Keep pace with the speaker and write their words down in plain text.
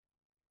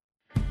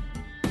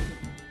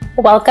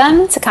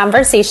Welcome to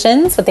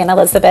Conversations with Anna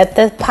Elizabeth,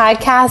 the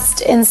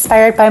podcast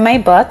inspired by my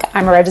book,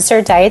 I'm a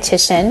Registered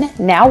Dietitian,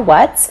 Now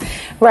What?,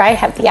 where I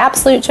have the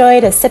absolute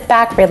joy to sit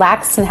back,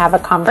 relax, and have a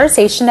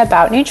conversation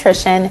about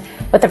nutrition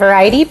with a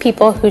variety of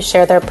people who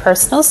share their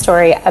personal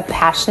story of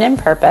passion and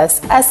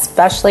purpose,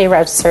 especially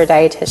registered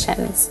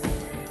dietitians.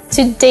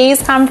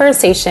 Today's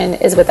conversation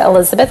is with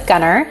Elizabeth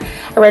Gunner,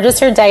 a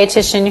registered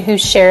dietitian who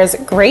shares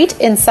great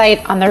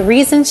insight on the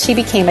reasons she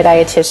became a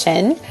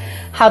dietitian,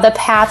 how the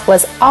path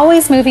was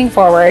always moving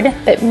forward,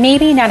 but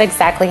maybe not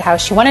exactly how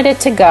she wanted it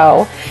to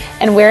go,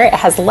 and where it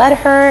has led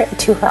her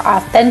to her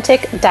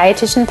authentic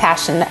dietitian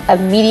passion of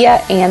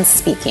media and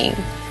speaking.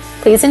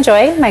 Please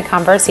enjoy my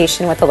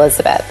conversation with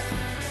Elizabeth.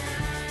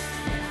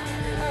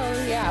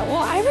 Oh yeah, well,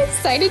 I'm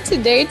excited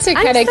today to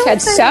kind of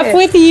catch up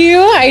with you.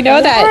 I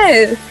know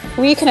that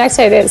we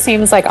connected, it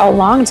seems like a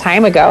long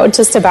time ago,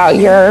 just about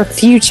your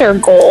future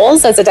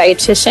goals as a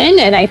dietitian.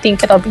 And I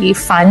think it'll be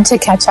fun to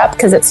catch up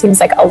because it seems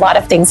like a lot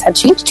of things have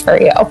changed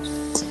for you.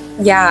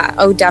 Yeah.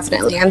 Oh,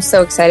 definitely. I'm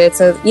so excited.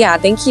 So yeah,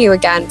 thank you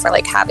again for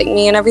having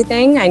me and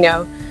everything. I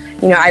know,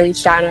 I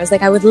reached out and I was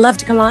like, I would love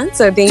to come on.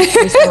 So thank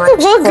you so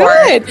much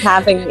for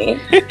having me.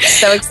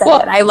 So excited.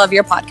 Well, I love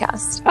your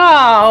podcast.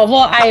 Oh,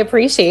 well, I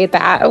appreciate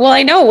that. Well,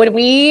 I know when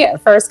we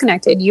first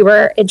connected, you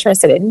were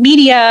interested in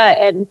media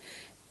and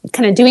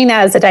kind of doing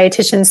that as a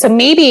dietitian. So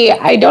maybe,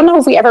 I don't know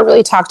if we ever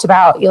really talked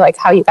about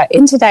how you got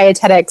into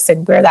dietetics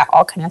and where that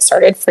all kind of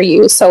started for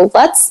you. So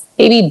let's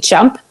maybe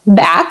jump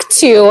back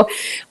to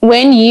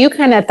when you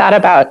kind of thought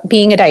about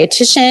being a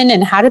dietitian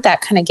and how did that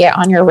kind of get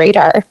on your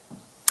radar?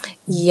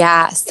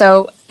 Yeah.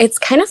 So it's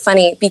kind of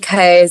funny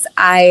because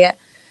I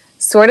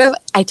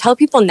tell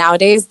people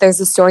nowadays there's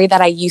a story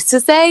that I used to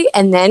say,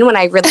 and then when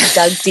I really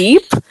dug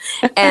deep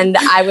and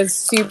I was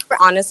super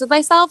honest with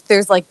myself,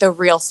 there's the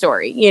real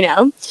story,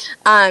 and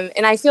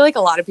I feel like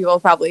a lot of people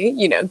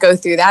probably, go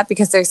through that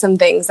because there's some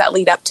things that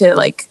lead up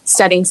to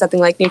studying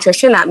something like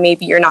nutrition that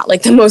maybe you're not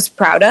the most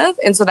proud of.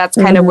 And so that's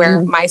kind of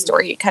where my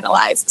story kind of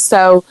lies.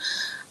 So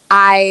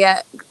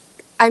I'm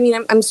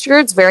sure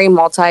it's very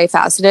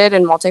multifaceted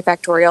and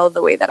multifactorial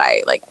the way that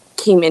I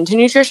came into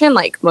nutrition,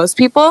 like most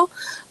people.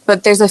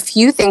 But there's a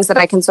few things that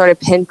I can sort of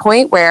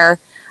pinpoint where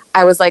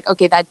I was like,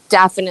 okay, that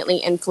definitely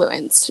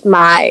influenced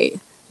my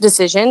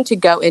decision to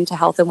go into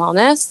health and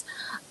wellness.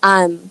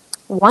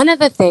 One of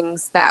the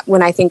things that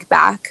when I think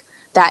back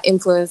that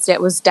influenced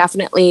it was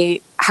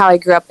definitely how I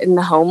grew up in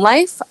the home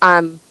life.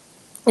 And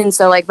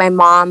so my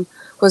mom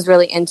was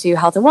really into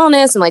health and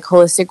wellness and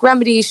holistic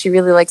remedies. She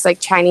really likes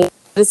Chinese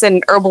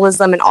medicine,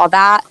 herbalism and all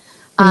that.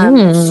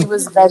 She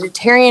was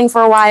vegetarian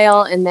for a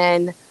while, and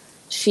then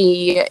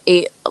she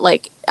ate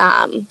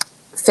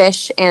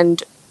fish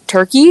and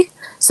turkey.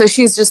 So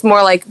she's just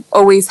more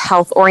always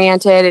health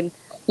oriented and,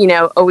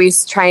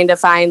 always trying to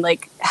find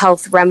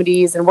health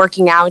remedies and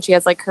working out. She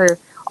has her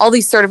all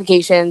these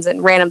certifications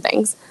and random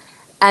things.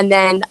 And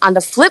then on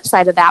the flip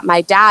side of that,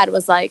 my dad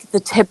was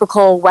the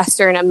typical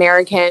Western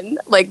American,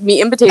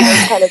 meat and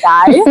potatoes kind of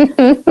guy.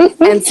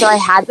 And so I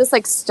had this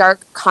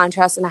stark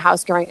contrast in the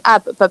house growing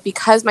up. But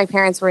because my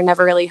parents were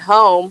never really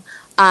home,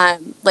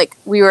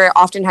 we were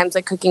oftentimes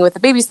cooking with a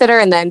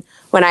babysitter. And then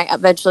when I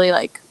eventually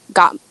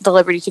got the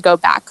liberty to go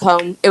back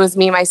home, it was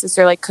me and my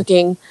sister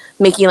cooking,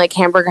 making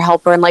hamburger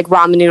helper and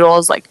ramen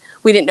noodles.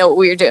 We didn't know what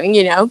we were doing,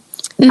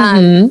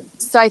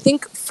 So I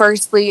think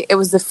firstly, it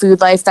was the food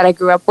life that I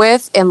grew up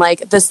with and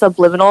the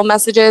subliminal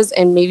messages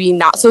and maybe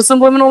not so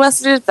subliminal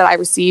messages that I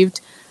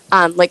received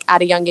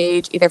at a young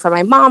age, either from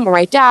my mom or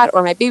my dad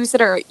or my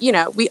babysitter.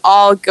 We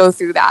all go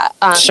through that.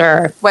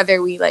 Sure.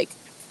 Whether we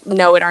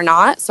know it or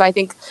not. So I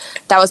think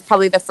that was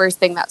probably the first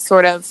thing that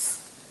sort of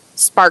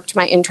sparked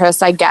my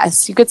interest, I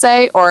guess you could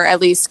say, or at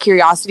least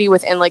curiosity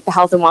within the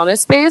health and wellness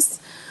space.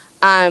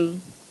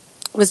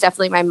 Was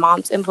definitely my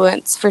mom's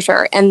influence for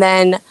sure. And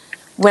then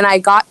when I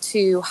got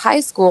to high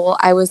school,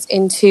 I was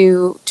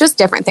into just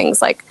different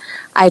things.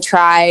 I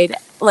tried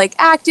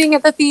acting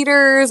at the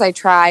theaters. I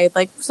tried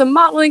some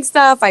modeling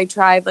stuff. I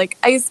tried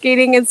ice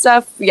skating and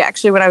stuff. Yeah,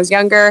 actually when I was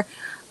younger.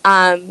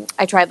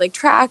 I tried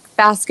track,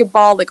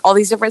 basketball, all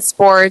these different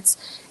sports,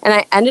 and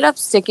I ended up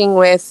sticking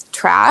with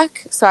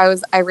track. So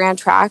I ran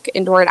track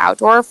indoor and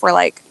outdoor for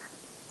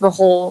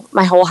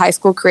my whole high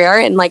school career.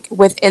 And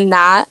within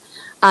that,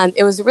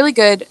 it was a really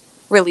good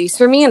release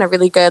for me and a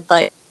really good,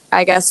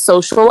 I guess,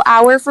 social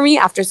hour for me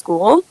after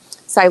school.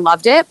 So I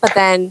loved it. But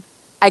then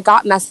I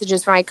got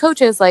messages from my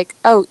coaches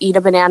oh, eat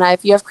a banana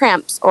if you have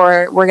cramps,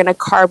 or we're going to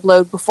carb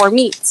load before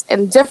meets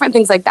and different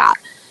things like that.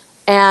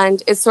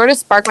 And it sort of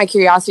sparked my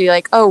curiosity,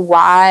 oh,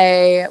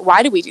 why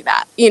do we do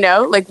that?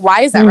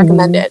 Why is that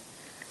recommended?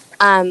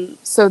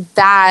 So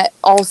that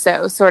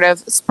also sort of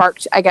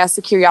sparked, I guess,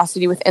 a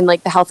curiosity within the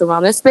health and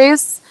wellness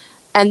space.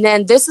 And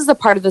then this is a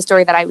part of the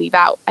story that I leave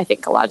out, I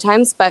think, a lot of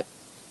times. But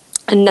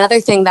another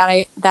thing that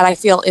I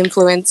feel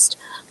influenced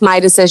my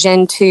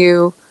decision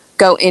to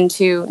go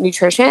into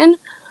nutrition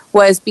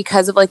was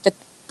because of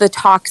the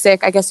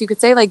toxic, I guess you could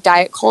say,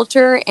 diet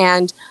culture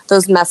and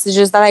those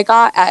messages that I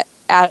got at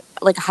a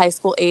high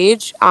school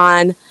age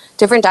on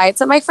different diets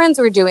that my friends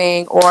were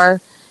doing,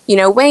 or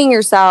weighing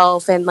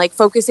yourself and like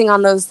focusing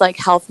on those like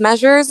health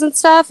measures and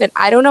stuff. And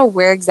I don't know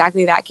where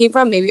exactly that came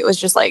from. Maybe it was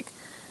just like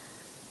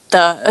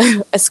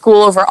a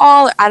school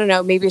overall. I don't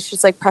know. Maybe it's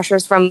just like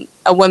pressures from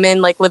a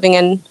woman like living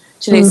in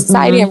today's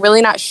society. I'm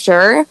really not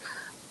sure.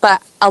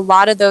 But a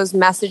lot of those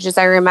messages,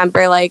 I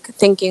remember like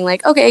thinking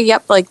like, okay,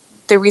 yep, like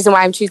the reason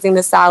why I'm choosing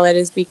this salad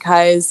is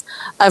because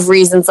of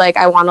reasons like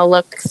I want to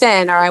look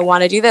thin, or I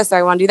want to do this, or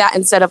I want to do that,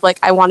 instead of like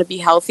I want to be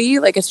healthy.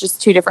 Like it's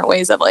just two different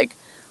ways of like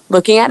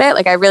looking at it.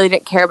 Like I really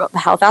didn't care about the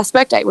health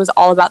aspect. It was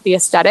all about the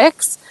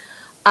aesthetics.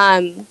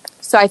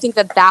 So I think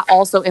that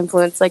also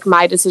influenced like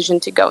my decision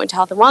to go into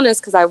health and wellness,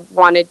 because I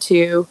wanted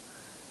to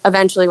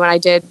eventually, when I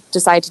did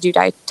decide to do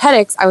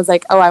dietetics, I was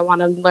like, oh, I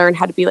want to learn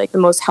how to be like the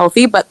most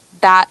healthy. But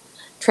that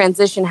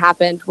transition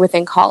happened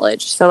within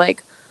college. So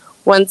like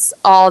once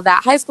all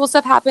that high school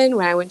stuff happened,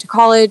 when I went to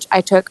college, I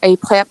took a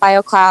plant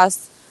bio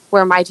class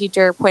where my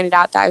teacher pointed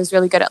out that I was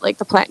really good at like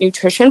the plant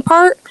nutrition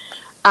part.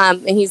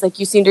 And he's like,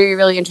 you seem to be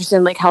really interested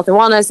in like health and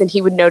wellness. And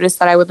he would notice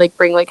that I would like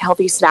bring like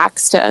healthy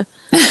snacks to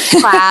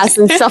class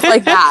and stuff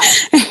like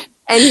that.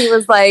 And he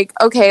was like,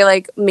 okay,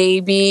 like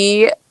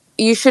maybe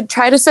you should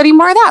try to study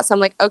more of that. So I'm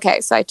like,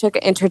 okay. So I took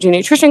an intro to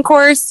nutrition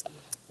course.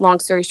 Long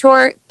story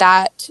short,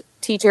 that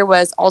teacher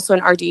was also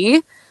an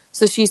RD.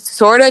 So she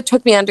sort of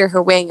took me under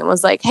her wing and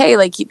was like, hey,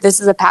 like this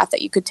is a path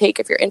that you could take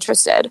if you're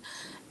interested.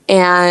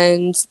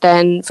 And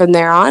then from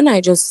there on,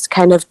 I just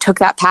kind of took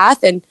that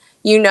path. And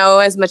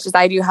as much as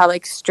I do how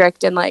like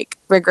strict and like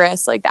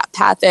rigorous like that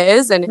path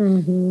is,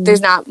 and there's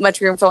not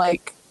much room for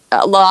like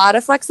a lot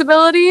of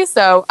flexibility.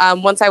 So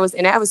once I was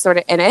in it, I was sort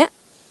of in it.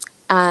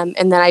 And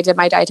then I did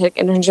my dietetic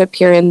internship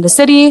here in the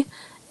city.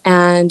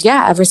 And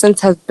yeah, ever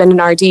since have been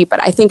an RD.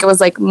 But I think it was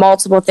like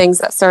multiple things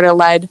that sort of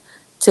led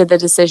to the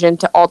decision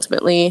to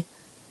ultimately,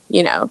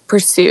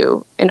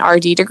 pursue an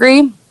RD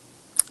degree.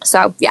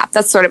 So yeah,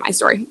 that's sort of my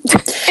story.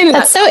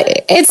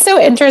 It's so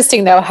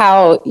interesting though,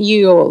 how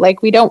you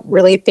like, we don't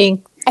really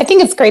think, I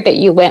think it's great that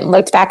you went and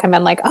looked back and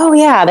been like, oh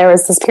yeah, there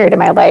was this period in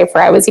my life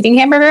where I was eating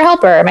Hamburger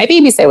Helper. My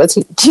babysitter was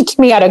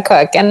teaching me how to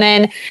cook. And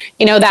then,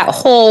 that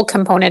whole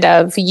component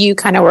of you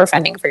kind of were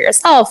fending for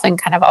yourself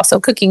and kind of also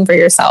cooking for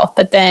yourself,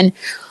 but then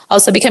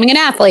also becoming an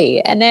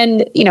athlete, and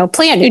then,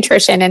 plant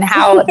nutrition, and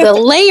how the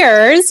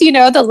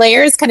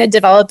layers kind of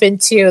develop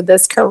into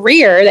this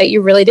career that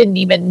you really didn't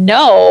even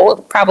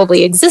know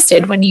probably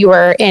existed when you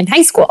were in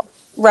high school.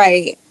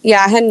 Right.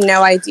 Yeah, I had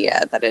no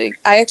idea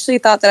I actually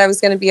thought that I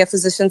was going to be a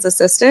physician's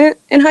assistant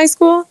in high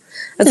school.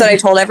 That's what I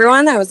told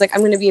everyone. I was like,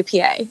 I'm going to be a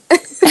PA.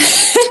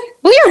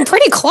 We are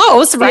pretty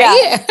close, right?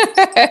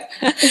 Yeah.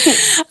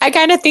 I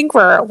kind of think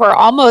we're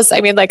almost, I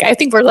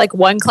think we're like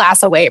one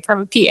class away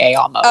from a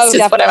PA almost. Oh, is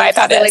what I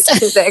thought it is. Like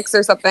physics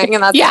or something.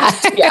 And that's yeah.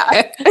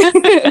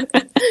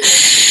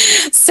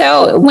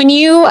 So when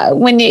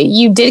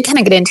you did kind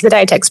of get into the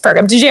dietetics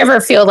program, did you ever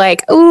feel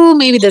like, oh,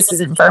 maybe this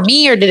isn't for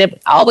me, or did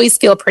it always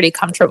feel pretty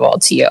comfortable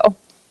to you?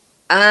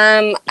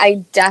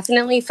 I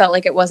definitely felt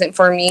like it wasn't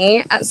for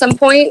me at some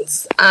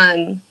points.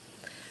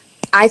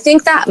 I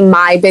think that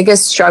my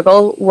biggest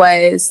struggle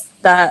was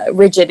the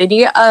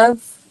rigidity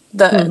of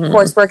the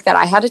coursework that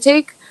I had to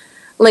take.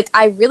 Like,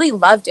 I really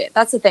loved it.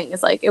 That's the thing.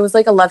 It's like, it was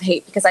like a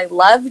love-hate, because I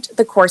loved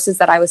the courses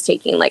that I was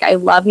taking. Like, I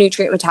love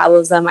nutrient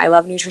metabolism. I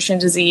love nutrition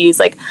disease.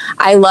 Like,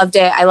 I loved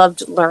it. I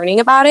loved learning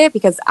about it,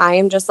 because I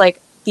am just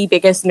like the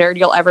biggest nerd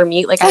you'll ever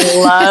meet. Like, I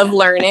love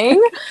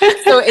learning.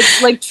 So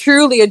it's like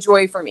truly a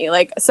joy for me.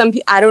 Like,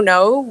 I don't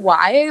know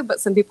why,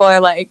 but some people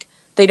are like,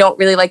 they don't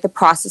really like the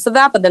process of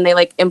that, but then they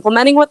like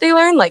implementing what they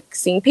learn, like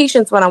seeing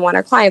patients one-on-one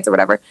or clients or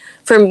whatever.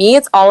 For me,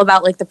 it's all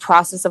about like the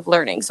process of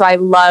learning. So I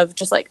love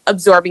just like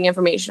absorbing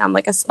information. I'm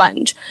like a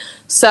sponge.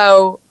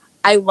 So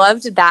I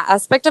loved that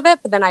aspect of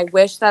it, but then I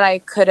wish that I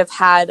could have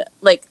had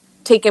like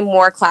taken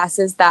more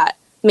classes that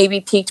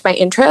maybe piqued my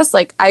interest.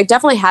 Like, I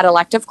definitely had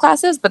elective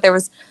classes, but there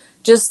was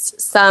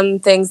just some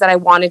things that I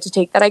wanted to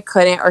take that I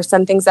couldn't, or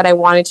some things that I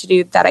wanted to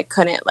do that I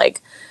couldn't.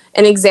 Like,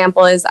 an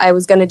example is I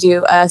was going to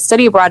do a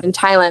study abroad in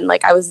Thailand.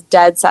 Like, I was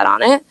dead set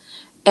on it,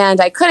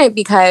 and I couldn't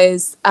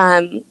because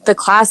the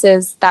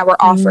classes that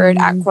were offered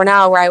at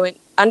Cornell, where I went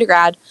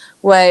undergrad,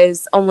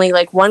 was only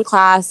like one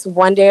class,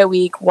 1 day a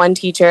week, one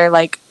teacher.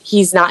 Like,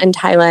 he's not in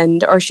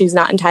Thailand or she's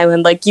not in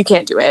Thailand. Like, you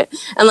can't do it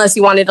unless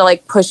you wanted to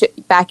like push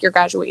it back your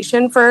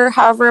graduation for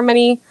however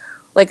many,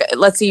 like,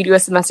 let's say you do a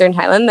semester in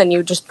Thailand, then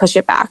you just push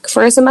it back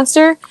for a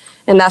semester.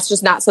 And that's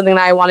just not something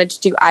that I wanted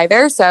to do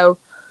either. So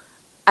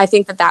I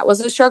think that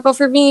was a struggle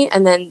for me.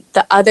 And then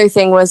the other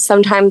thing was,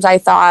 sometimes I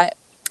thought,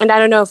 and I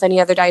don't know if any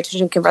other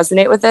dietitian can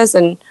resonate with this,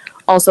 and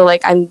also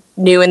like I'm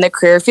new in the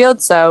career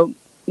field, so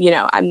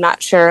I'm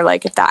not sure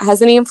like if that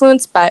has any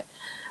influence, but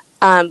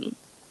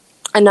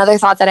another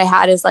thought that I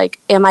had is like,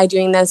 am I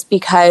doing this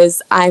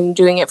because I'm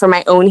doing it for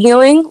my own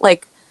healing,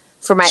 like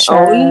for my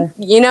own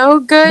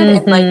good,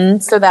 and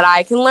like so that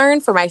I can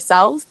learn for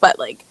myself, but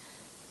like,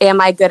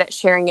 am I good at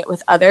sharing it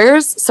with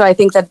others? So I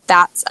think that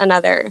that's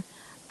another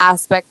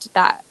aspect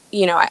that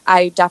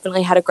I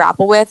definitely had to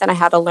grapple with, and I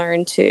had to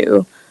learn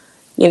to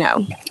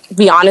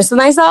be honest with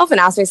myself and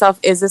ask myself,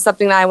 is this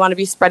something that I want to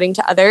be spreading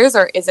to others,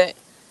 or is it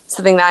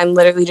something that I'm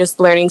literally just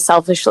learning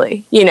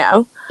selfishly, you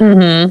know?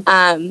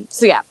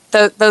 So yeah,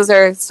 those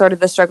are sort of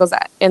the struggles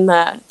and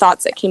the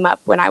thoughts that came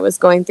up when I was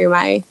going through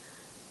my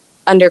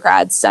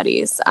undergrad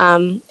studies.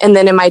 And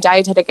then in my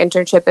dietetic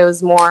internship, it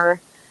was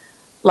more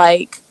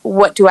like,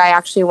 what do I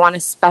actually want to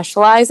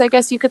specialize, I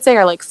guess you could say,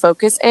 or like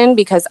focus in,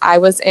 because I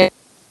was in a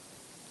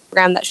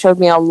program that showed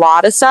me a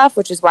lot of stuff,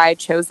 which is why I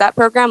chose that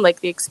program. Like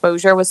the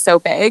exposure was so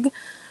big.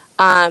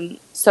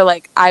 So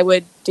like I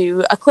would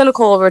do a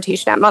clinical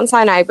rotation at Mount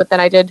Sinai, but then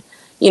I did,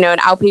 you know, an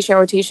outpatient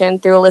rotation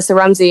through Alyssa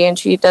Rumsey, and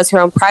she does her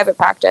own private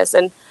practice,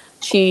 and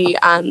she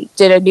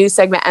did a news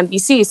segment at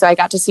NBC. So I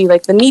got to see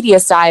like the media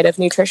side of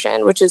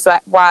nutrition, which is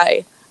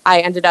why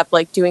I ended up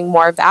like doing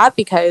more of that,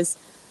 because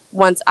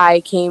once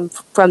I came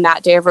from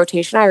that day of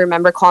rotation, I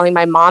remember calling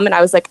my mom and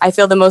I was like, I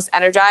feel the most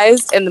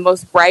energized and the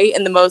most bright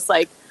and the most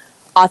like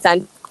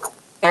authentic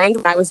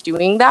when I was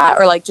doing that,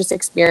 or like just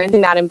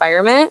experiencing that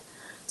environment.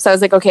 So I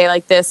was like, okay,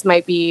 like this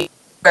might be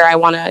where I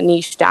want to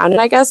niche down,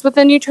 I guess,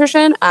 within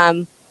nutrition.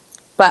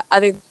 But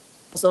other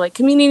also like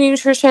community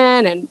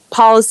nutrition and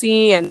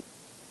policy and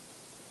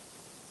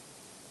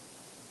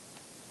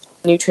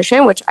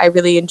nutrition, which I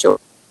really enjoy.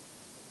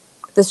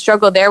 The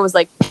struggle there was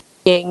like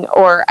picking,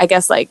 or I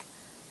guess like,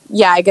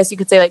 yeah, I guess you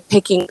could say like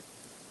picking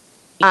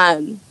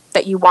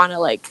that you want to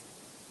like,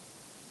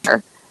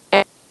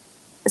 and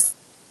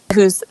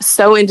who's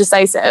so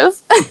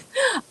indecisive.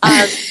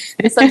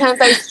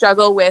 Sometimes I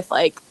struggle with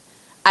like,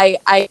 I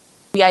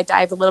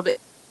dive a little bit.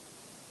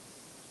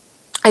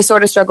 I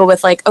sort of struggle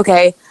with like,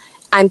 okay,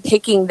 I'm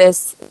picking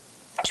this,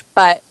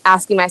 but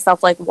asking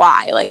myself like,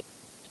 why? Like,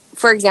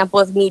 for example,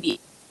 with media,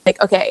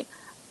 like, okay,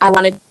 I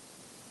want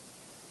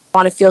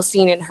to feel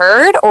seen and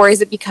heard, or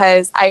is it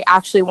because I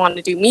actually want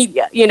to do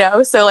media, you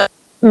know? So like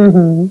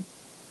and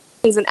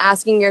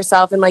asking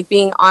yourself and like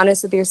being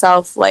honest with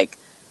yourself, like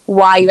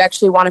why you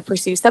actually want to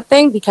pursue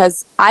something,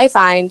 because I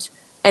find,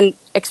 and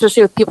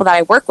especially with people that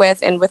I work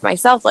with and with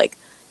myself, like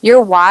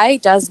your why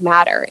does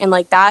matter. And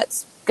like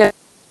that's gonna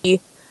be,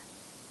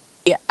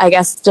 I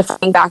guess,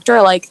 defining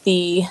factor, like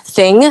the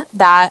thing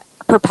that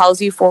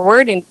propels you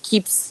forward and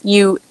keeps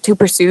you to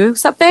pursue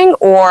something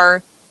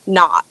or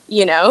not,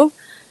 you know?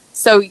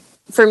 So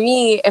for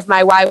me, if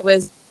my why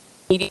was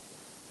media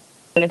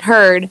and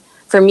heard,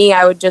 for me,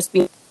 I would just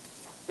be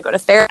go to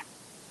therapy,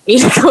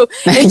 to go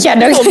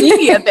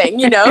media thing,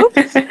 you know?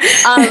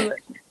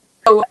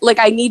 So like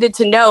I needed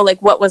to know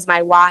like what was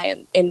my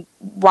why and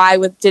why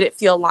did it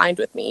feel aligned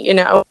with me, you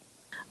know?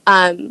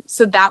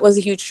 So that was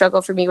a huge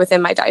struggle for me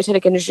within my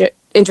dietetic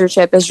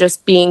internship, is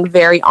just being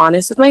very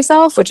honest with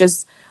myself, which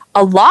is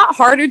a lot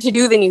harder to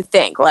do than you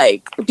think,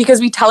 like, because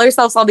we tell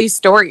ourselves all these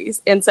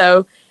stories. And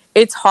so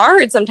it's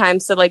hard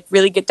sometimes to like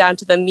really get down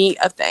to the meat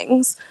of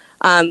things,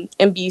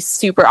 and be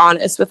super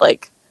honest with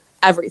like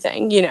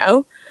everything, you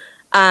know?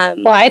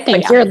 Well, I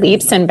think you're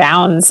leaps and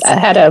bounds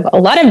ahead of a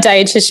lot of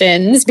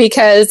dietitians,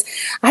 because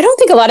I don't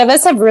think a lot of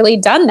us have really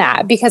done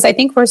that, because I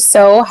think we're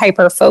so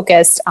hyper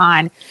focused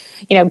on,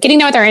 you know,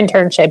 getting out with our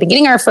internship and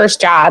getting our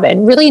first job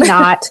and really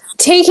not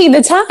taking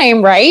the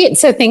time, right,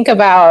 to think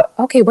about,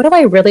 okay, what do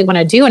I really want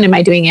to do? And am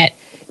I doing it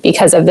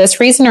because of this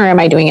reason, or am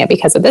I doing it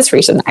because of this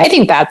reason? I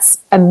think that's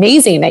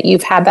amazing that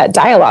you've had that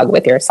dialogue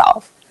with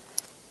yourself.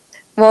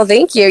 Well,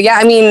 thank you. Yeah,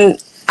 I mean,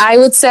 I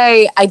would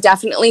say I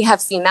definitely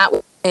have seen that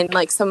in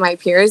like some of my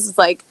peers. Is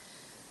like,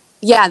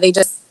 yeah, they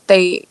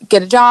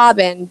get a job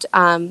and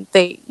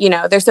they, you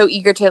know, they're so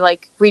eager to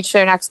like reach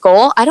their next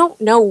goal. I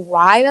don't know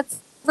why that's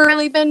never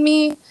really been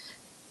me.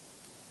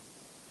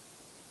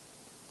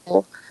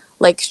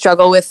 Like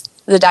struggle with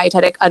the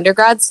dietetic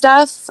undergrad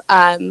stuff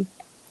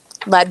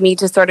led me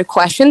to sort of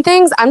question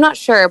things. I'm not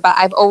sure, but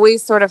I've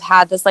always sort of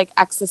had this like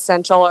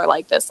existential or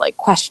like this like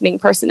questioning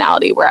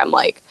personality where I'm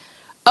like,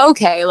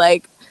 okay,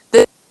 like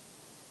this,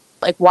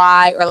 like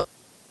why, or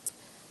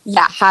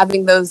yeah,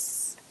 having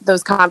those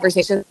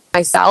conversations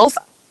myself.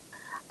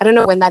 I don't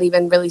know when that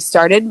even really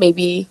started.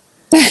 Maybe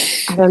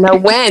I don't know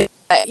when,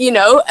 but, you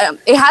know,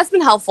 it has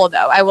been helpful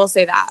though. I will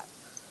say that.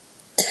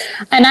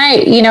 And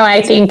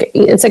I think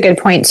it's a good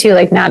point too,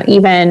 like not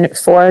even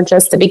for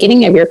just the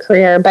beginning of your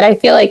career, but I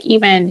feel like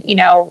even, you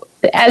know,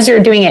 as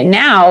you're doing it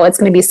now, it's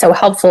going to be so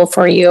helpful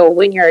for you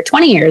when you're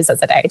 20 years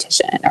as a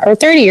dietitian or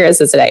 30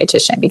 years as a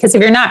dietitian, because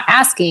if you're not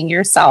asking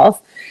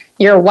yourself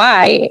your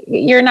why,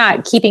 you're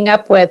not keeping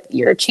up with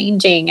your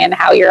changing and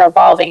how you're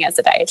evolving as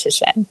a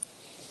dietitian.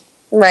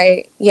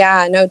 Right.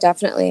 Yeah, no,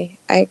 definitely.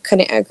 I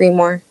couldn't agree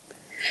more.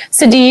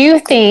 So do you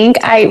think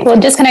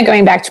just kind of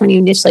going back to when you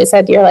initially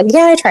said, you're like,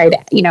 yeah, I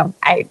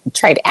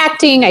tried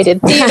acting, I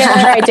did theater,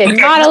 I did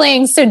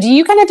modeling. So do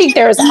you kind of think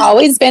there's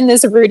always been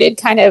this rooted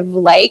kind of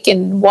like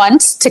and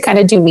want to kind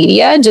of do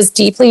media, just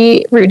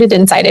deeply rooted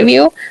inside of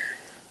you?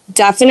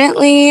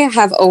 Definitely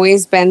have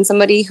always been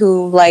somebody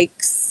who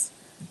likes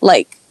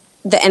like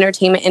the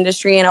entertainment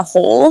industry in a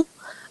whole.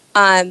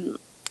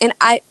 And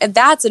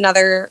that's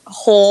another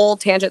whole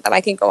tangent that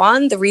I can go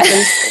on. The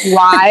reasons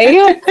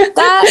why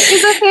that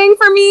is a thing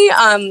for me.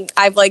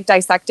 I've like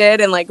dissected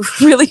and like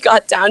really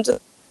got down to,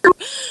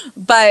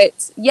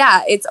 but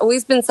yeah, it's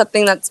always been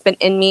something that's been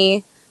in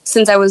me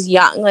since I was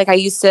young. Like I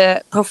used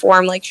to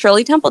perform like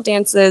Shirley Temple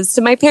dances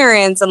to my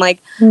parents, and like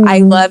I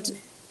loved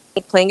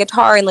like, playing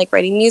guitar and like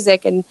writing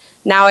music. And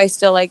now I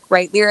still like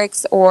write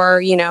lyrics,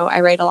 or I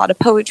write a lot of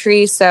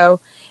poetry. So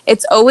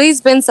it's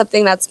always been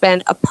something that's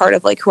been a part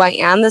of like who I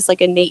am, this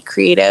like innate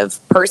creative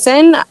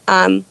person.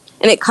 And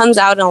it comes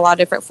out in a lot of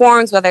different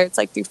forms, whether it's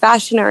like through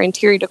fashion or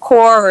interior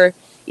decor, or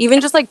even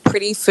just like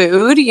pretty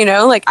food,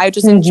 like I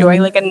just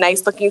enjoy like a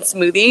nice looking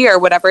smoothie or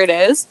whatever it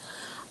is.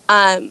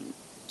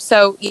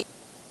 So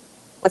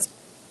I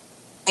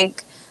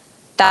think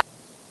that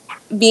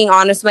being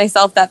honest with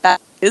myself that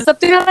is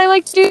something that I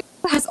like to do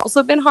has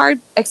also been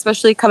hard,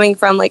 especially coming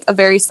from like a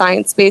very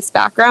science-based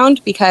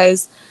background,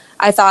 because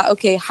I thought,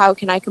 okay, how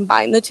can I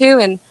combine the two?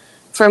 And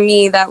for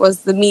me, that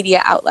was the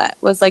media outlet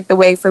was like the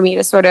way for me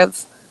to sort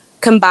of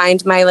combine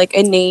my like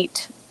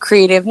innate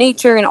creative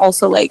nature and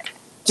also like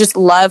just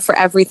love for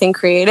everything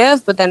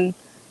creative, but then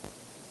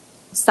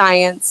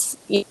science,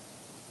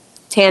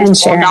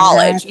 tangible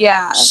knowledge.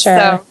 Yeah. Sure.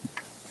 So.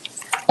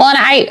 Well, and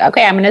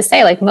I'm going to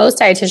say, like, most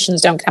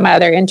dietitians don't come out of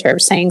their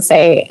interns saying,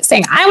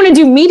 I want to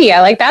do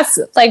media. Like, that's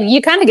like,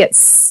 you kind of get,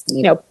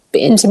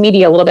 into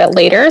media a little bit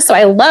later. So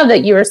I love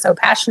that you were so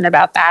passionate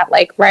about that,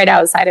 like right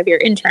outside of your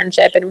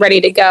internship and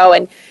ready to go.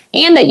 And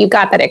that you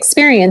got that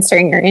experience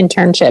during your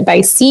internship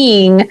by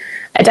seeing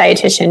a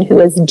dietitian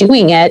who is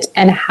doing it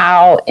and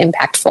how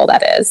impactful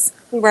that is.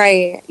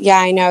 Right. Yeah,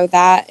 I know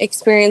that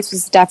experience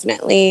was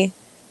definitely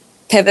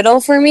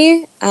pivotal for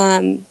me.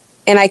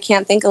 And I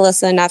can't thank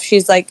Alyssa enough.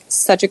 She's like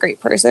such a great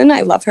person.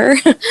 I love her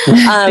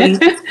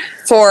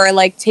for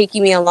like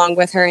taking me along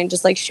with her and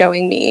just like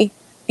showing me,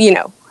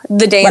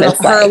 the day of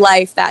her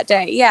life that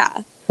day.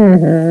 Yeah.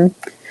 Mm-hmm.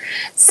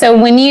 So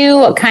when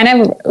you kind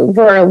of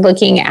were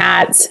looking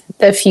at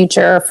the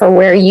future for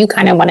where you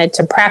kind of wanted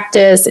to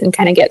practice and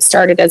kind of get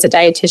started as a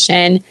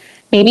dietitian,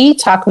 maybe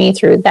talk me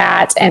through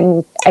that.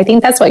 And I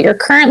think that's what you're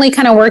currently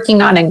kind of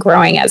working on and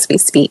growing as we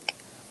speak.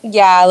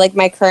 Yeah. Like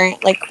my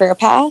current like career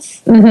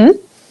path. Mm-hmm.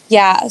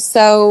 Yeah.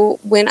 So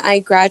when I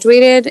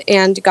graduated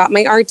and got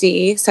my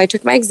RD, so I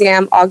took my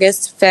exam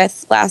August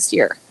 5th last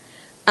year.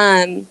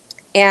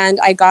 And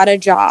I got a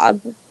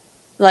job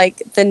like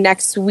the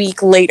next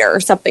week later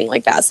or something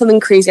like that. Something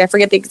crazy. I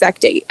forget the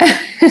exact date.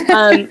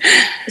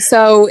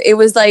 So it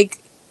was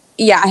like,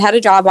 I had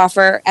a job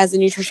offer as a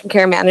nutrition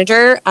care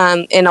manager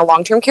in a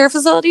long-term care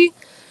facility.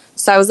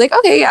 So I was like,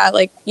 okay, yeah,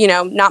 like,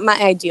 not my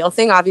ideal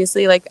thing.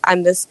 Obviously, like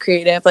I'm this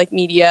creative, like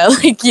media,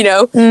 like,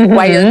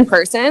 wired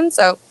person.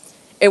 So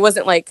it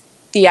wasn't like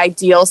the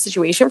ideal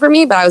situation for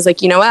me, but I was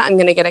like, you know what, I'm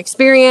going to get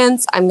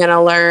experience. I'm going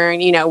to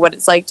learn, what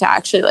it's like to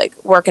actually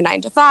like work a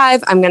 9 to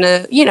 5. I'm going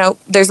to,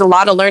 there's a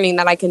lot of learning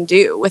that I can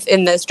do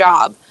within this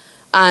job.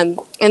 And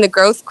the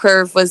growth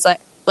curve was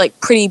like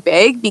pretty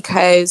big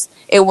because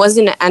it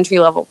wasn't an entry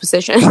level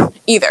position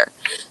either.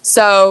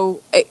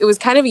 So it was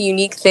kind of a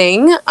unique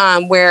thing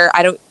where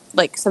I don't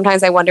like,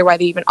 sometimes I wonder why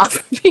they even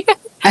offered me.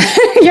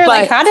 You're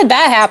like, how did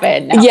that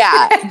happen? No.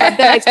 Yeah. But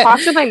then I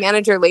talked to my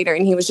manager later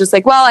and he was just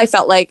like, well, I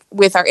felt like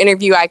with our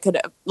interview, I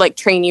could like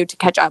train you to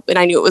catch up. And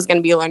I knew it was going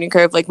to be a learning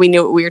curve. Like we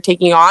knew what we were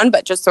taking on,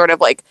 but just sort of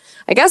like,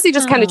 I guess he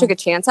just kind of took a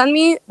chance on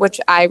me, which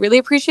I really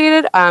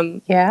appreciated.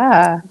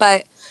 Yeah.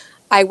 But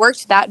I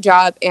worked that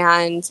job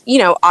and,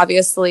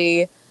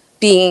 obviously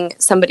being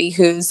somebody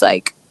who's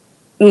like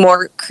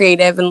more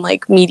creative and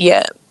like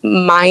media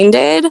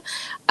minded,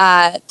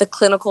 the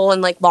clinical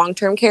and like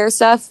long-term care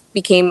stuff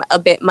became a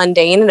bit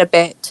mundane and a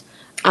bit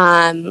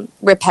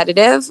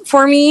repetitive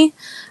for me.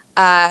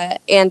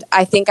 And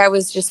I think I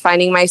was just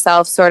finding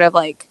myself sort of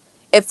like,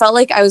 it felt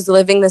like I was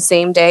living the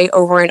same day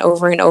over and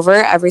over and over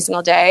every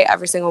single day,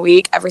 every single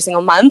week, every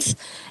single month.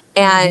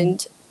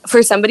 And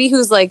for somebody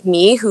who's like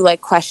me, who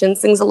like questions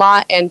things a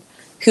lot and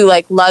who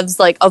like loves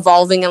like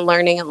evolving and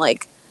learning and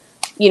like,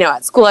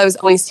 at school I was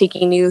always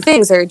taking new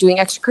things or doing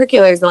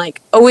extracurriculars and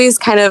like always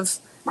kind of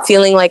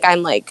feeling like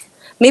I'm like,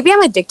 maybe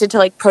I'm addicted to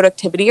like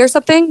productivity or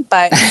something,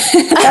 but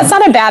that's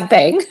not a bad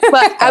thing.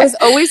 But I was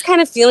always kind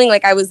of feeling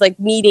like I was like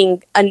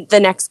meeting the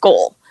next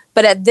goal.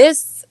 But at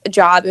this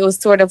job, it was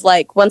sort of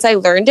like, once I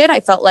learned it, I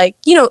felt like,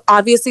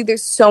 obviously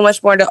there's so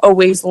much more to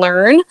always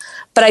learn,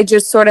 but I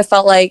just sort of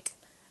felt like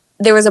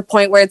there was a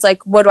point where it's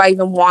like, what do I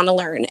even want to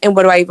learn? And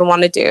what do I even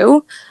want to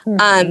do?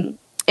 Mm-hmm.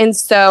 And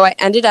so I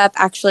ended up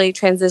actually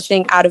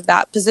transitioning out of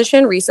that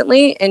position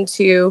recently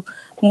into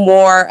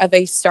more of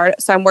a startup.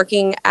 So I'm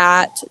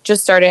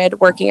just started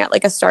working at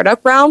like a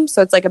startup realm.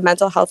 So it's like a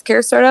mental health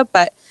care startup,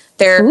 but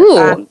they're,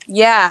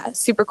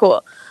 super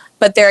cool.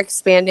 But they're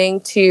expanding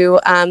to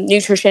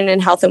nutrition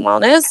and health and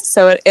wellness.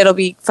 So it'll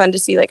be fun to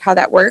see like how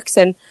that works.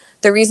 And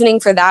the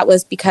reasoning for that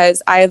was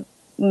because I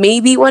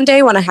maybe one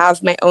day want to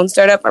have my own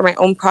startup or my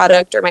own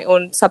product or my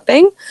own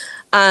something.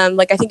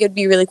 Like I think it'd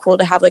be really cool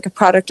to have like a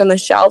product on the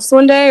shelves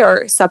one day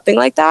or something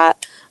like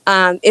that.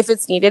 If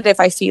it's needed,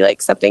 if I see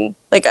like something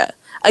like a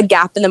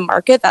gap in the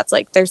market, that's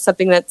like, there's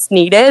something that's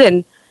needed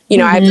and,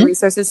 I have the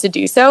resources to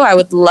do so. I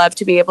would love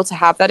to be able to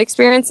have that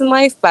experience in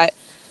life. But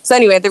so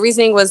anyway, the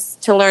reasoning was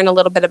to learn a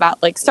little bit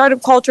about like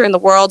startup culture in the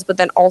world, but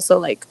then also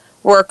like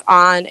work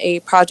on a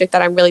project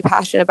that I'm really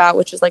passionate about,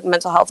 which is like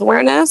mental health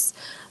awareness.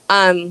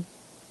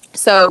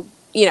 So,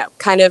 you know,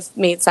 kind of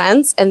made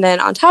sense. And then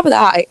on top of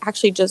that, I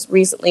actually just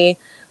recently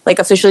like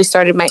officially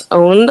started my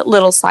own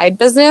little side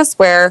business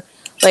where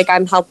like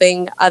I'm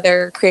helping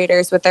other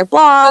creators with their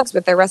blogs,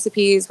 with their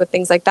recipes, with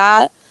things like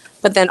that.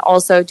 But then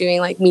also doing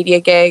like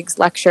media gigs,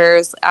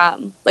 lectures,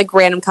 like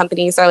random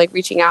companies are like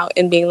reaching out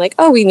and being like,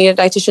 oh, we need a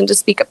dietitian to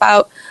speak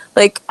about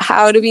like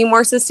how to be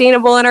more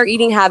sustainable in our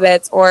eating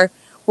habits or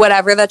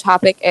whatever the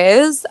topic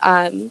is.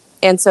 And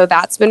so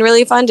that's been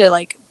really fun to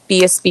like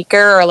be a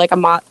speaker or like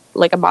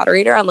a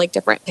moderator on like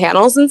different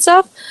panels and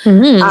stuff.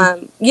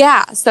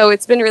 Yeah, so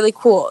it's been really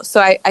cool.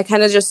 So I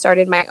kind of just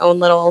started my own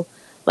little,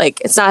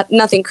 like, it's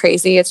nothing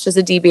crazy. It's just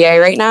a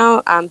DBA right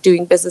now,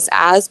 doing business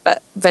as,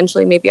 but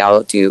eventually maybe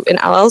I'll do an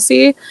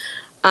LLC,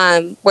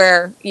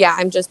 where, yeah,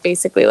 I'm just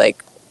basically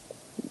like,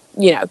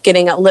 you know,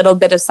 getting a little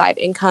bit of side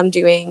income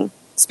doing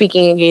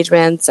speaking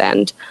engagements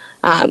and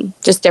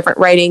just different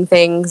writing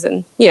things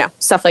and, you know,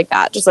 stuff like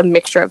that. Just a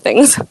mixture of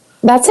things.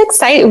 That's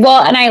exciting.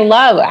 Well, and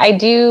I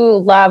do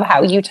love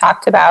how you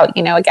talked about,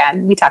 you know,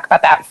 again, we talk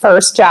about that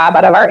first job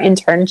out of our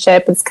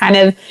internship. It's kind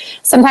of,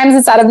 sometimes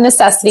it's out of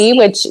necessity,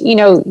 which, you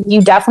know, you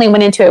definitely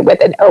went into it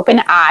with an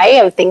open eye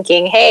of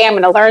thinking, hey, I'm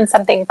going to learn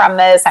something from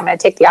this. I'm going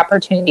to take the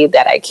opportunity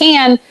that I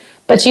can.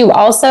 But you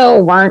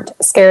also weren't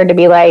scared to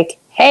be like,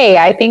 hey,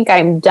 I think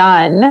I'm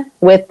done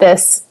with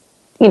this,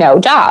 you know,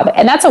 job.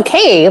 And that's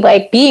okay.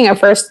 Like being a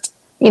first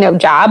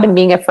job and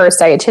being a first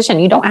dietitian,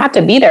 you don't have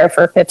to be there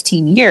for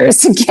 15 years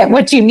to get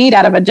what you need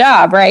out of a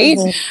job, right?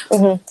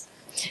 And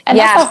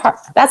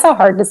that's a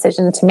hard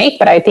decision to make,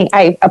 but I think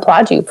I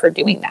applaud you for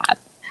doing that.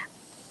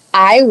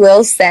 I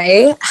will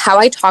say how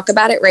I talk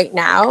about it right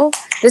now.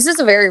 This is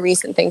a very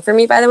recent thing for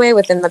me, by the way,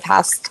 within the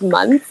past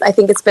month. I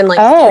think it's been like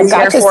 3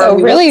 or 4 so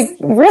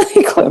weeks.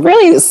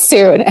 really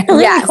soon.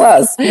 Really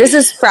close. This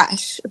is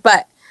fresh.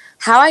 But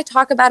how I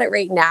talk about it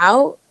right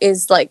now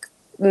is like,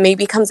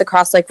 maybe comes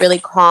across like really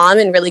calm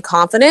and really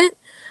confident.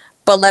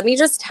 But let me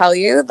just tell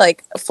you,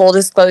 like, full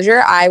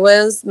disclosure,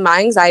 my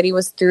anxiety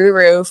was through the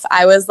roof.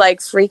 I was like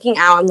freaking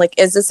out. I'm like,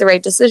 is this the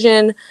right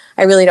decision?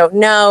 I really don't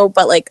know.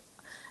 But like,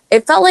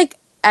 it felt like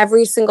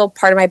every single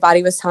part of my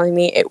body was telling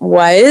me it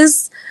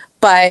was,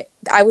 but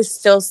I was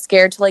still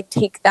scared to like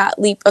take that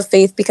leap of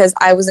faith because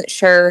I wasn't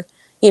sure,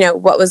 you know,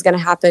 what was going to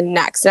happen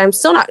next. And I'm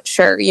still not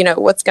sure, you know,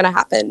 what's going to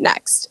happen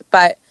next.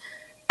 But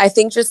I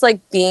think just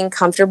like being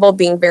comfortable,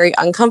 being very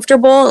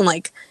uncomfortable and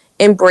like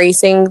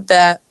embracing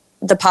the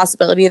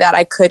possibility that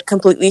I could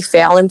completely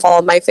fail and fall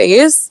on my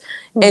face.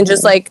 And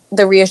just like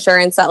the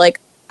reassurance that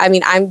like, I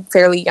mean, I'm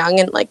fairly young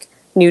and like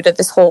new to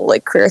this whole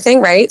like career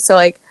thing. Right. So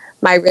like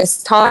my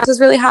risk tolerance is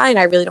really high and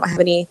I really don't have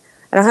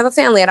a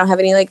family. I don't have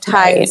any like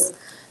ties. Right.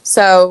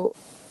 So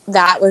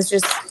that was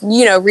just,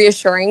 you know,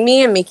 reassuring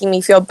me and making me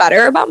feel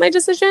better about my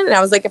decision. And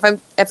I was like, if I'm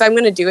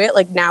going to do it,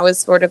 like now is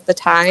sort of the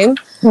time.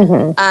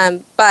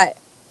 But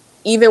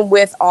even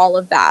with all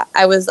of that,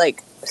 I was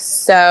like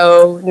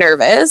so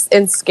nervous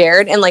and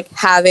scared and like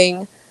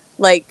having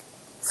like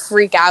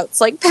freak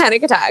outs, like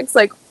panic attacks,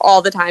 like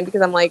all the time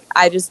because I'm like,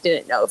 I just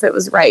didn't know if it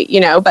was right,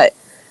 you know. But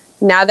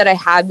now that I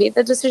had made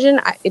the decision,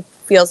 it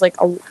feels like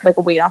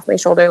a weight off my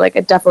shoulder. Like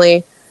it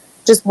definitely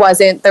just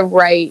wasn't the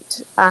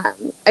right, I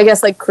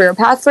guess, like career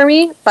path for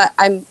me. But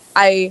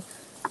I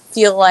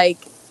feel like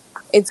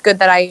it's good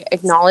that I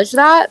acknowledge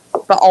that,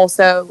 but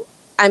also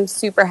I'm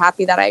super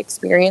happy that I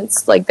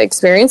experienced like the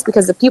experience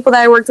because the people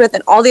that I worked with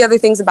and all the other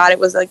things about it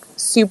was like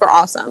super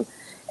awesome.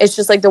 It's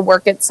just like the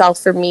work itself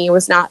for me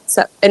was not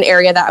an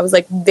area that I was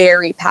like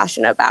very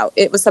passionate about.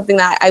 It was something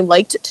that I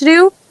liked to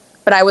do,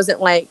 but I wasn't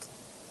like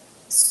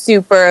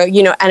super,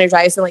 you know,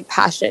 energized and like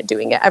passionate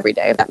doing it every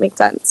day, if that makes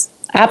sense.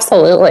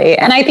 Absolutely.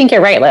 And I think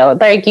you're right, Lil.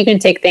 Like you can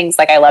take things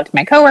like I loved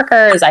my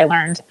coworkers. I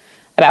learned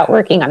about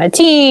working on a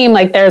team.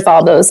 Like there's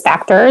all those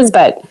factors,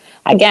 but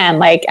again,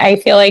 like I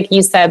feel like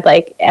you said,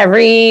 like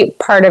every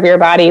part of your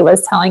body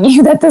was telling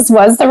you that this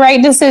was the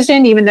right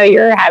decision, even though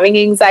you're having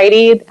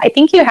anxiety. I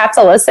think you have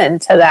to listen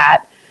to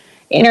that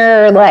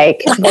inner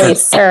like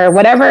voice or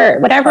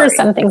whatever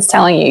something's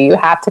telling you, you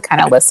have to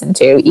kind of listen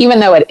to,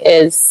 even though it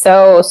is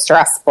so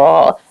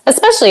stressful,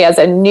 especially as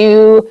a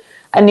newer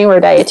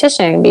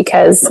dietitian,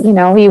 because, you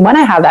know, you want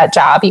to have that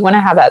job, you want to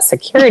have that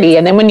security.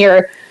 And then when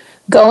you're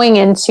going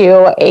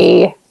into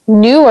a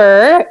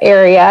newer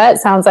area, it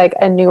sounds like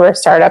a newer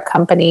startup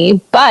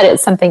company, but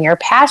it's something you're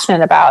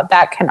passionate about,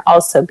 that can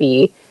also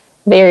be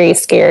very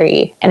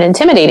scary and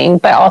intimidating,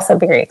 but also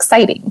very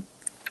exciting.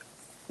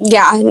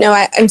 Yeah, no,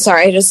 I'm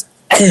sorry. I just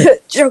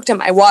choked on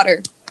my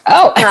water.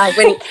 Oh, I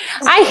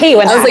hate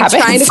when I was like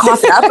happens. trying to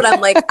cough it up, but I'm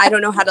like, I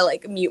don't know how to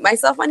like mute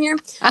myself on here.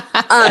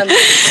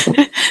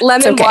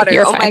 Lemon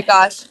water. Oh my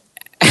gosh.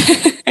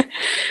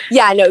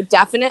 Yeah, no,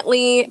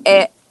 definitely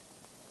it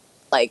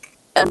like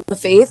the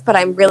faith, but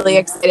I'm really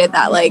excited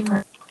that like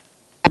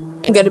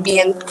I'm going to be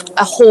in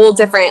a whole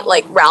different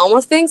like realm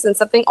of things and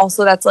something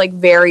also that's like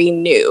very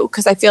new.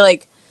 Cause I feel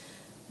like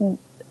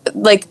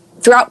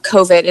throughout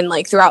COVID and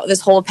like throughout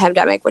this whole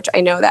pandemic, which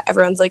I know that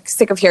everyone's like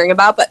sick of hearing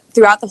about, but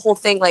throughout the whole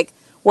thing, like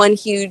one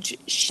huge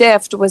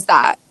shift was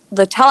that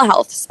the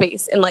telehealth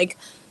space and like,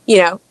 you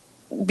know,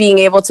 being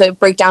able to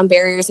break down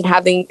barriers and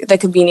having the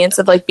convenience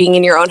of like being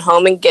in your own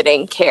home and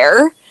getting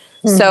care.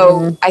 Mm-hmm.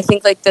 So I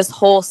think like this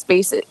whole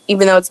space,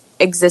 even though it's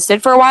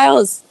existed for a while,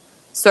 is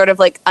sort of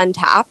like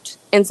untapped.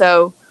 And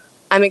so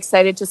I'm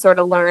excited to sort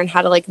of learn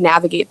how to like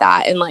navigate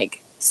that and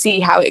like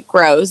see how it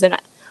grows. And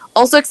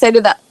also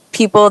excited that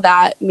people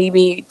that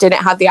maybe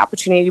didn't have the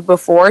opportunity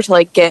before to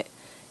like get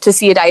to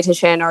see a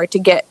dietitian or to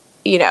get,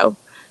 you know,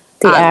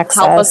 the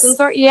help of some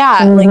sort. Yeah.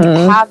 Mm-hmm. Like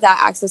have that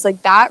access.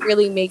 Like that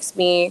really makes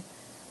me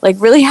like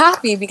really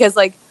happy because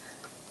like,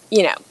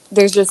 you know,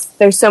 there's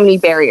so many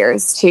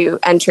barriers to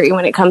entry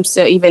when it comes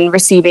to even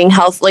receiving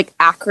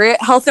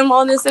accurate health and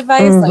wellness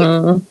advice.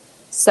 Mm-hmm. Like,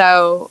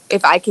 so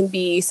if I can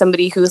be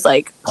somebody who's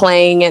like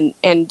playing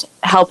and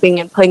helping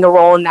and playing a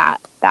role in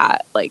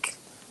that like,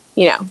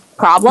 you know,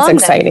 problem.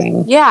 It's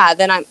exciting.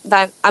 Then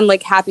I'm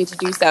like happy to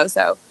do so.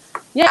 So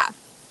yeah.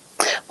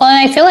 Well,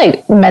 and I feel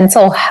like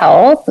mental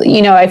health,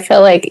 you know, I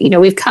feel like, you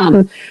know, we've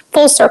come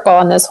full circle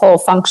on this whole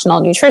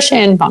functional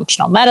nutrition,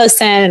 functional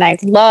medicine. And I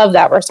love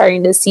that we're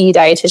starting to see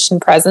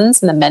dietitian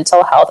presence in the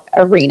mental health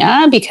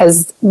arena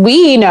because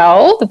we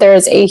know that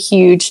there's a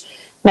huge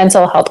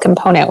mental health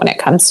component when it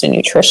comes to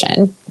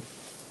nutrition.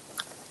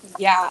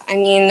 Yeah. I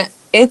mean,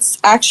 it's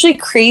actually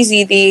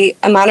crazy the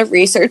amount of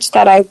research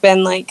that I've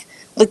been like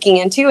looking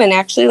into, and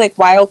actually like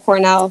Weill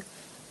Cornell,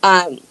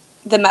 the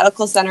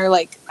medical center,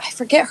 like I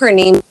forget her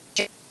name,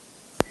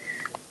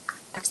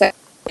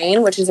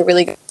 which is a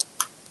really good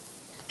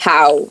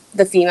how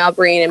the female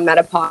brain and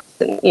menopause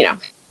and, you know,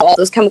 all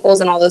those chemicals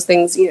and all those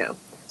things, you know,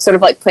 sort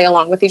of like play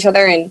along with each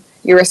other and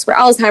your risk for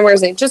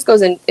Alzheimer's. And it just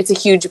goes in, it's a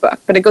huge book,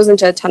 but it goes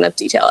into a ton of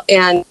detail.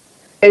 And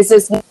there's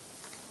this,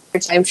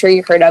 which I'm sure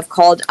you've heard of,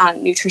 called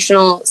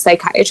nutritional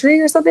psychiatry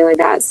or something like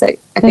that. So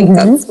I think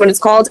that's what it's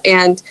called.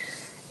 And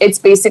it's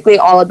basically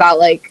all about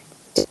like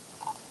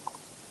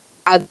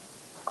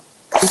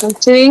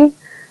functioning.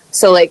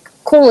 So like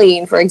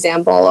choline, for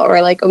example,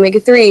 or like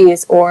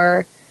omega-3s,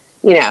 or,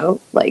 you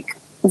know, like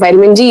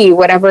vitamin D,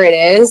 whatever it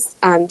is,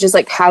 just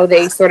like how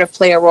they sort of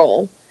play a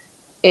role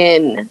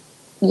in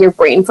your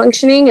brain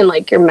functioning and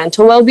like your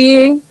mental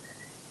well-being.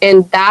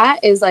 And that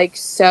is like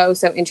so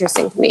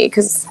interesting to me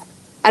because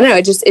I don't know,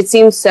 it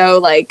seems so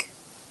like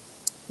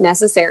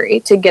necessary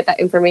to get that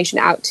information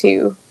out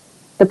to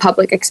the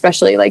public,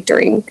 especially like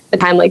during a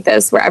time like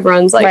this where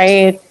everyone's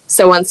like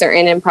so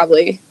uncertain and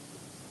probably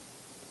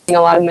a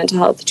lot of mental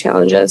health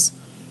challenges.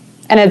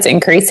 And it's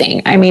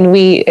increasing. I mean,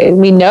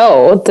 we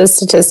know the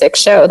statistics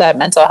show that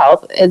mental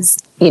health is,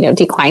 you know,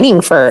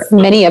 declining for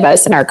many of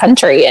us in our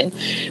country. And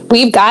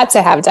we've got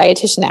to have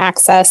dietitian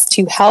access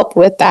to help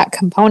with that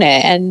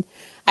component. And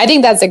I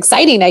think that's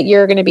exciting that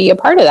you're going to be a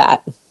part of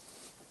that.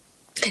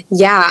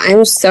 Yeah,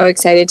 I'm so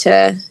excited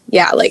to,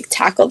 like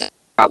tackle that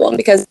problem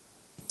because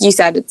you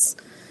said it's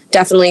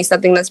definitely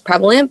something that's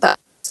prevalent, but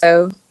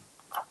so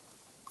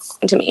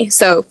to me.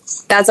 So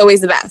that's always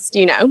the best,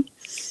 you know?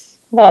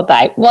 Well,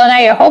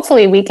 and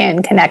hopefully we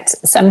can connect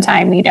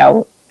sometime, you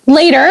know,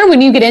 later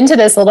when you get into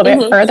this a little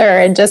bit further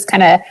and just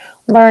kind of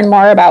learn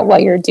more about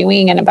what you're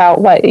doing and about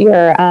what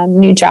your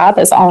new job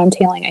is all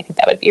entailing. I think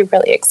that would be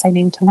really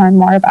exciting to learn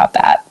more about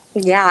that.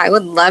 Yeah, I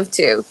would love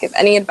to give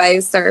any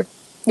advice or,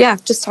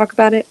 just talk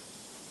about it.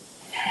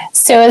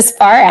 So as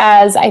far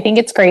as, I think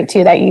it's great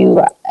too that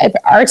you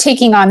are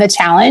taking on the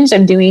challenge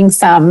of doing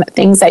some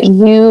things that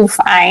you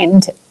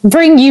find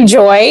bring you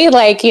joy,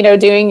 like, you know,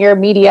 doing your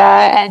media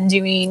and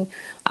doing,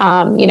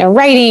 you know,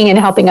 writing and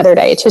helping other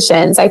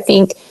dietitians. I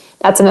think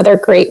that's another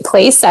great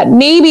place that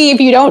maybe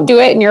if you don't do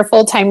it in your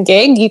full-time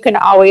gig, you can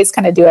always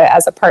kind of do it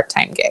as a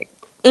part-time gig.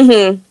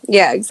 Mm-hmm.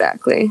 Yeah,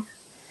 exactly.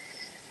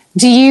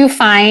 Do you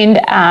find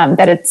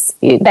that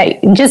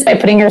just by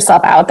putting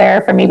yourself out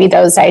there for maybe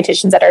those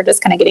dietitians that are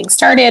just kind of getting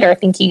started or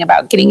thinking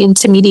about getting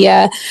into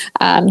media,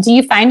 do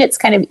you find it's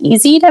kind of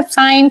easy to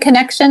find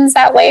connections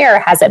that way, or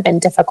has it been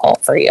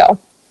difficult for you?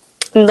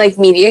 Like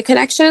media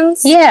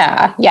connections?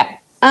 Yeah.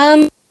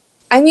 I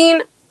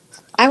mean,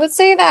 I would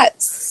say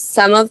that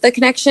some of the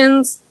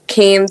connections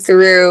came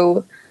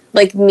through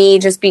like me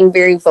just being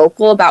very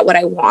vocal about what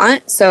I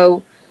want.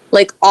 So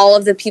like all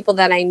of the people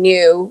that I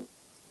knew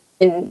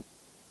in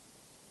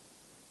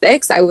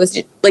I was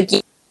just, like,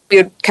 we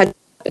would catch up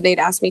and they'd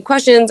ask me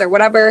questions or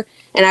whatever,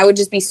 and I would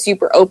just be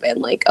super open,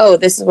 like, oh,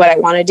 this is what I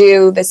want to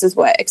do, this is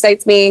what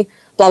excites me,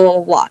 blah, blah,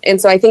 blah, blah. And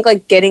so I think,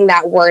 like, getting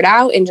that word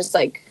out and just,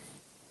 like,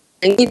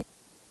 they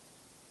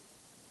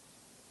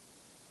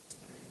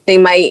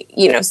might,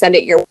 you know, send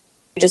it your way,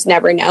 you just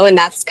never know, and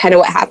that's kind of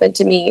what happened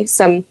to me.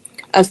 Some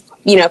of,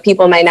 you know,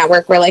 people in my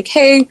network were like,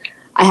 hey,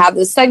 I have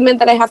this segment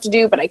that I have to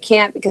do, but I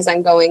can't because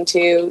I'm going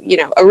to, you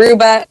know,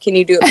 Aruba, can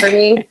you do it for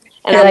me?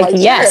 And I'm like,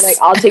 yes, sure, like,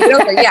 I'll take it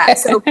over. Yeah.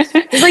 So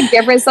there's like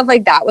different stuff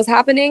like that was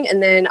happening.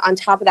 And then on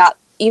top of that,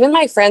 even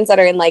my friends that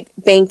are in like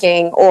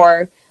banking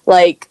or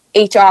like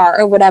HR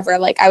or whatever,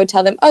 like I would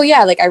tell them, oh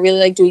yeah, like I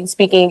really like doing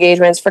speaking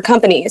engagements for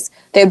companies.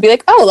 They'd be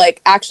like, oh,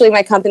 like actually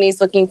my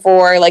company's looking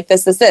for like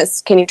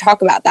this. Can you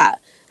talk about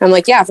that? I'm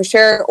like, yeah, for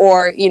sure.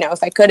 Or, you know,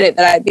 if I couldn't,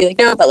 then I'd be like,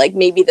 no, but like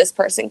maybe this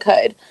person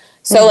could.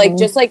 So like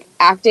just like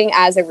acting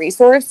as a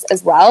resource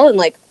as well, and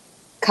like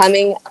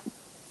coming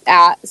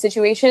at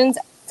situations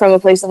from a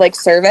place of like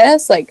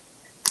service, like,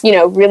 you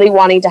know, really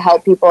wanting to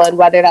help people, and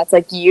whether that's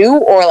like you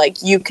or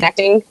like you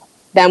connecting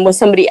them with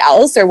somebody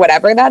else or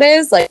whatever that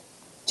is, like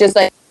just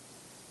like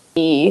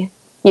be,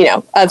 you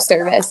know, of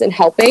service and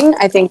helping.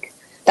 I think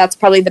that's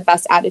probably the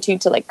best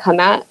attitude to like come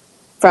at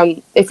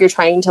from if you're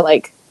trying to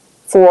like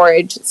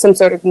forge some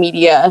sort of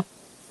media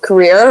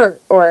career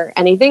or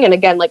anything. And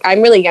again, like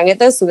I'm really young at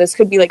this, so this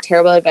could be like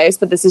terrible advice,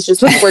 but this is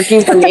just what's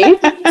working for me.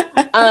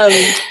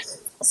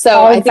 So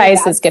all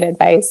advice is good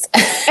advice.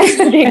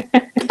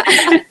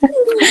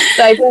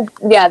 So I think,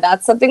 yeah,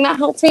 that's something that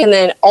helps me. And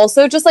then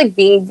also just like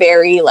being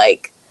very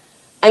like,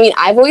 I mean,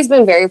 I've always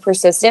been very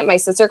persistent. My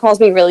sister calls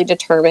me really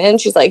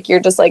determined. She's like, you're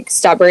just like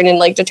stubborn and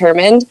like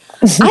determined.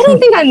 I don't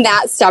think I'm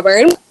that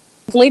stubborn. I'm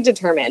definitely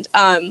determined.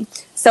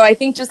 So I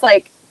think just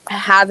like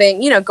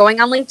having, you know,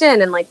 going on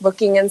LinkedIn and like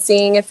looking and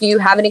seeing if you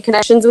have any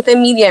connections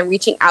within media and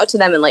reaching out to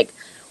them and like,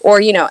 or,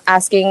 you know,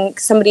 asking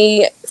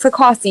somebody for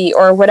coffee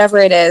or whatever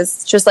it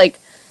is, just like,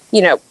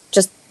 you know,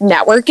 just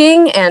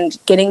networking and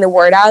getting the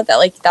word out that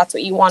like that's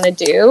what you want to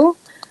do.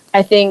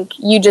 I think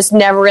you just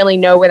never really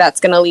know where that's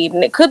going to lead,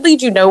 and it could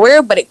lead you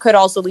nowhere, but it could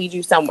also lead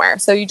you somewhere.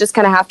 So you just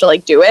kind of have to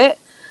like do it.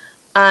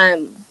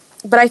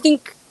 But I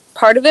think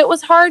part of it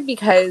was hard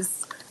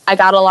because I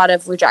got a lot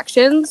of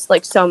rejections,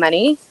 like so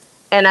many.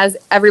 And as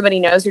everybody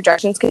knows,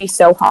 rejections can be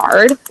so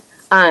hard.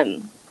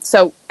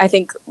 So I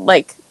think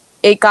like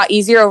it got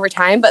easier over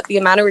time, but the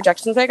amount of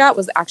rejections I got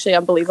was actually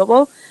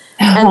unbelievable.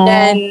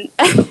 And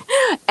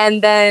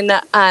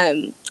then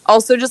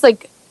also just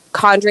like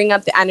conjuring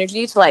up the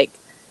energy to like,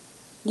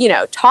 you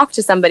know, talk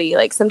to somebody.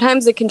 Like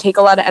sometimes it can take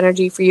a lot of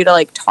energy for you to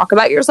like talk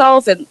about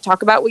yourself and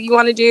talk about what you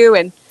want to do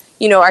and,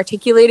 you know,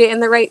 articulate it in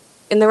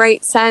the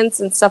right sense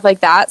and stuff like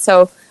that.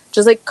 So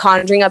just like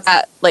conjuring up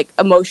that like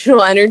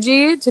emotional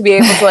energy to be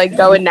able to like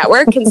go and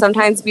network can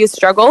sometimes be a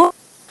struggle.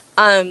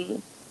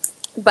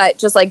 But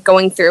just like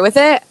going through with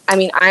it, I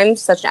mean, I'm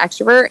such an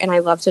extrovert and I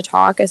love to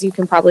talk, as you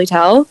can probably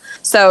tell.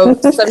 So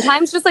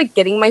sometimes just like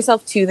getting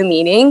myself to the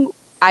meeting,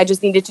 I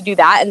just needed to do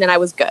that and then I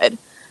was good.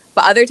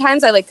 But other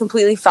times I like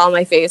completely fell on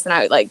my face and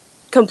I like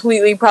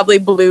completely probably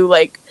blew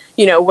like,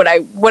 you know, what I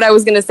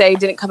was going to say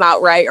didn't come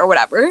out right or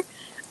whatever.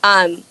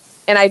 And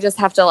I just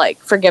have to like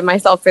forgive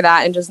myself for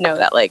that and just know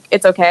that like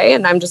it's okay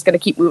and I'm just going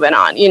to keep moving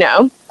on, you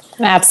know?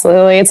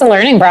 Absolutely. It's a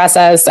learning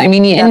process. I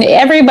mean, and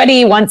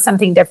everybody wants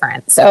something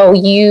different. So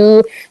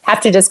you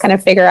have to just kind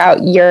of figure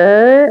out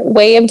your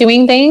way of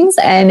doing things.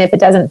 And if it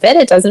doesn't fit,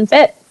 it doesn't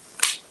fit.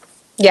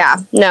 Yeah,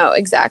 no,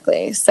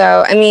 exactly.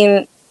 So, I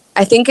mean,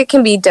 I think it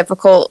can be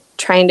difficult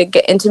trying to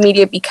get into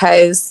media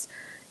because,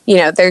 you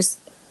know, there's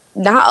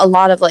not a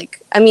lot of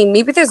like, I mean,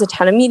 maybe there's a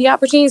ton of media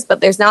opportunities,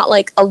 but there's not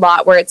like a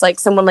lot where it's like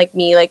someone like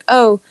me, like,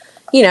 oh,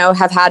 you know,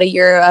 have had a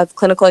year of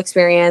clinical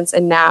experience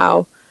and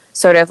now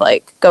sort of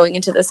like going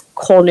into this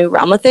whole new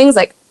realm of things.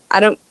 Like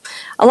a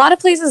lot of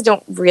places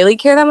don't really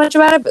care that much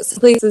about it, but some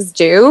places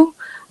do.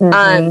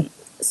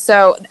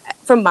 So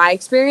from my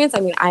experience, I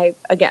mean,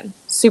 again,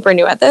 super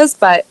new at this,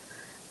 but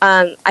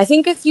I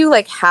think if you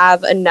like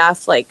have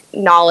enough like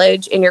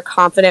knowledge and you're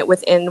confident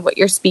within what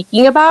you're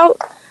speaking about,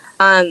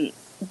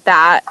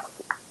 that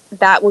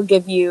will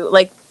give you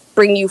like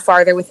bring you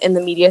farther within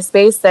the media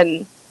space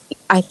than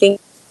I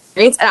think.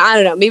 And I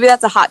don't know, maybe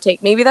that's a hot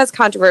take. Maybe that's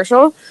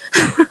controversial.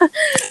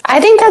 I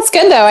think that's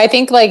good though. I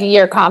think like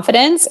your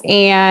confidence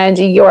and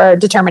your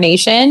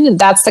determination,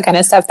 that's the kind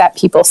of stuff that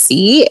people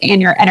see, and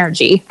your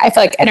energy. I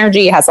feel like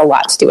energy has a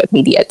lot to do with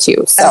media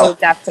too. So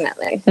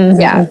definitely.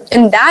 Yeah.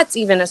 And that's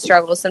even a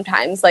struggle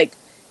sometimes. Like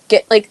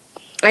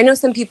I know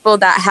some people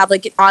that have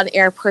like an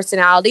on-air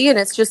personality and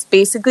it's just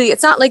basically,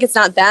 it's not like it's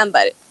not them,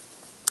 but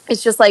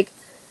it's just like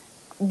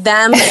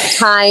them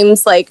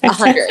times like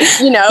 100,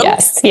 you know?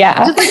 Yes.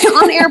 Yeah. Just like an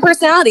on-air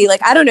personality.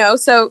 Like, I don't know.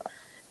 So,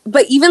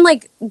 but even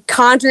like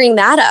conjuring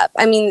that up,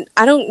 I mean,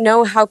 I don't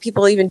know how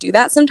people even do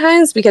that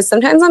sometimes, because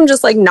sometimes I'm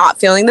just like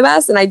not feeling the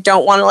best and I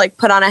don't want to like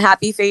put on a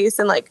happy face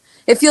and like,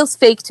 it feels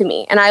fake to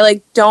me. And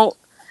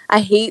I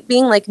hate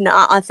being like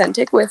not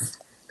authentic with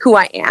who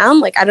I am.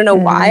 Like, I don't know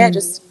why.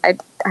 I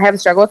have a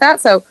struggle with that.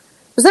 So,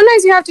 but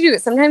sometimes you have to do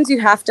it. Sometimes you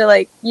have to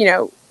like, you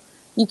know,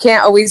 you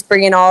can't always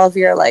bring in all of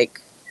your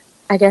like,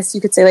 I guess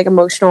you could say like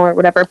emotional or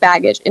whatever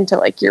baggage into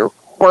like your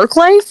work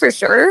life for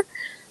sure.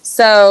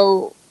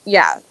 So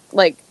yeah,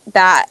 like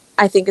that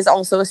I think is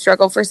also a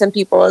struggle for some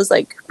people, is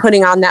like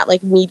putting on that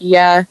like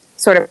media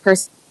sort of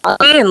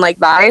personality and like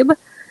vibe.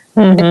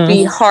 It'd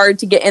be hard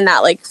to get in that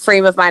like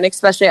frame of mind,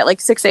 especially at like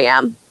 6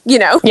 a.m., you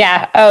know?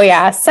 Yeah. Oh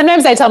yeah.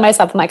 Sometimes I tell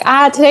myself, I'm like,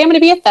 today I'm going to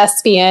be a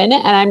thespian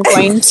and I'm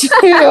going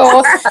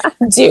to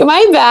do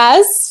my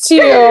best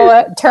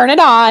to turn it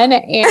on.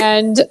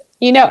 And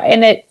you know,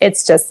 and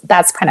it's just,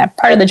 that's kind of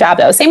part of the job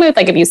though. Same way with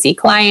like if you see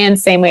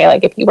clients, same way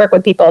like if you work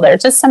with people,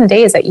 there's just some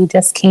days that you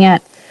just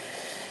can't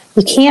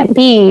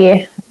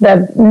be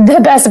the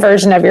best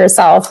version of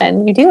yourself,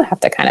 and you do have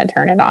to kind of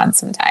turn it on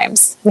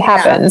sometimes. It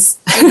happens.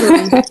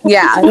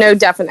 Yeah, no,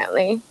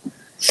 definitely.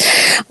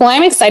 Well,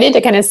 I'm excited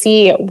to kind of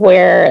see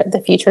where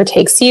the future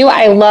takes you.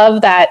 I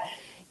love that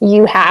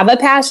you have a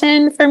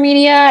passion for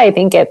media. I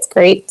think it's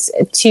great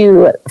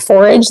to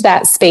forage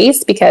that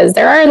space because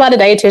there are a lot of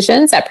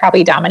dietitians that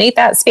probably dominate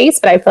that space,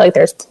 but I feel like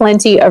there's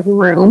plenty of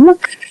room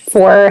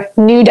for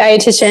new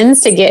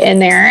dietitians to get in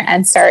there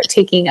and start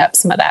taking up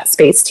some of that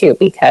space too,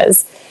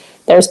 because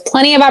there's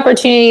plenty of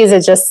opportunities.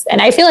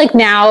 And I feel like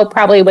now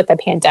probably with the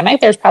pandemic,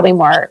 there's probably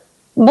more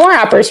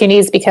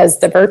opportunities because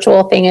the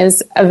virtual thing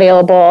is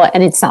available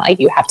and it's not like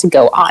you have to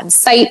go on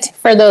site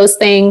for those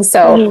things.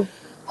 So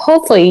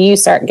hopefully you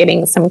start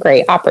getting some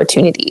great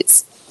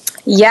opportunities.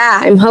 Yeah,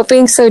 I'm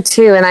hoping so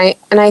too.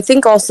 And I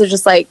think also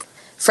just like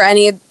for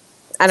any,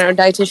 I don't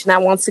know, dietitian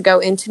that wants to go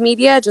into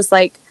media, just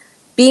like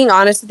being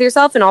honest with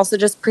yourself and also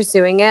just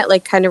pursuing it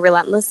like kind of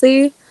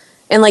relentlessly.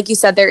 And like you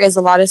said, there is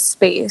a lot of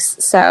space.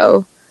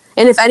 So,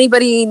 and if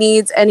anybody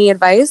needs any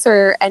advice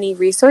or any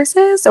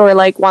resources or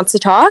like wants to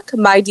talk,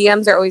 my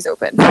DMs are always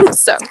open.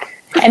 So.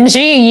 And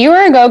G, you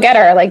were a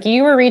go-getter. Like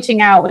you were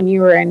reaching out when you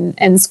were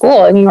in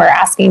school and you were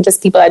asking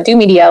just people that do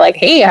media, like,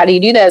 hey, how do you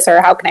do this?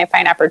 Or how can I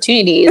find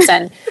opportunities?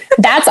 And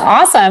that's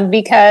awesome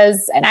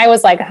because, and I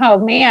was like, oh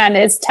man,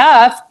 it's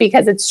tough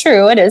because it's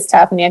true. It is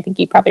tough. And I think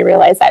you probably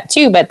realize that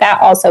too, but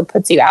that also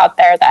puts you out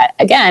there that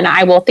again,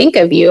 I will think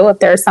of you if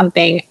there's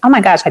something, oh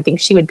my gosh, I think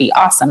she would be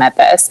awesome at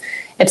this.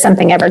 If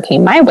something ever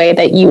came my way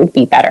that you would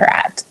be better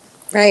at.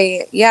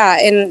 Right. Yeah.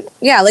 And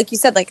yeah, like you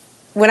said, like,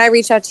 when I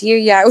reached out to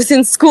you, I was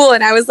in school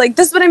and I was like,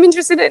 this is what I'm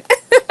interested in.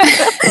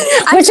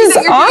 Which is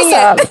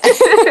awesome.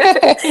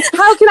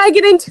 How can I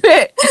get into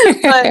it?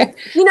 But,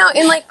 you know,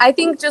 and like, I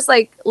think just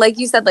like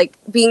you said, like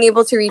being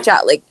able to reach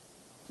out,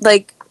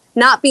 like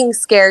not being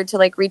scared to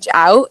like reach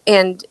out.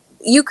 And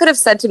you could have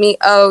said to me,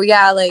 oh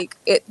yeah, like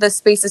the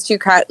space is too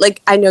crowded.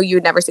 Like, I know you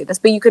would never say this,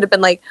 but you could have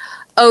been like,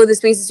 oh, the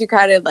space is too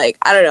crowded. Like,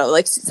 I don't know,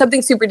 like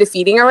something super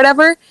defeating or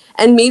whatever.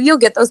 And maybe you'll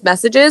get those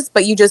messages,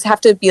 but you just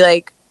have to be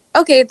like,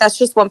 okay, that's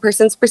just one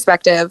person's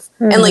perspective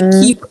and like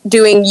keep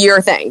doing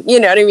your thing. You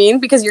know what I mean?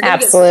 Because you're going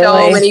to get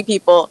so many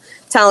people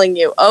telling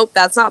you, oh,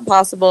 that's not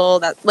possible.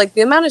 That like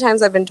the amount of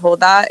times I've been told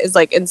that is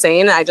like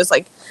insane. And I just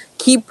like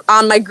keep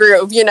on my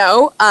groove, you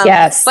know?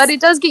 Yes. But it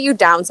does get you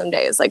down some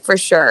days, like for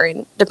sure.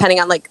 And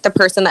depending on like the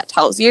person that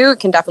tells you, it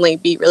can definitely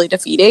be really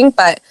defeating.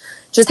 But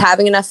just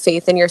having enough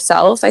faith in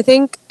yourself, I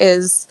think,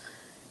 is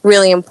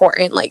really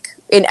important, like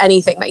in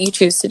anything that you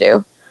choose to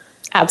do.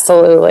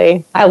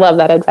 Absolutely. I love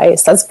that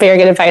advice. That's very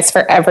good advice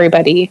for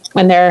everybody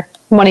when they're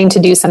wanting to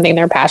do something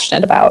they're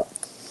passionate about.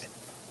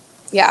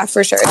 Yeah,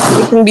 for sure.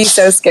 It can be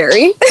so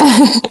scary.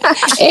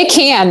 It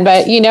can,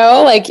 but you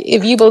know, like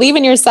if you believe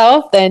in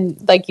yourself, then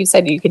like you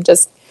said, you can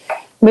just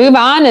move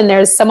on and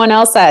there's someone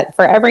else that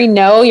for every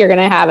no, you're going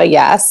to have a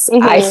yes,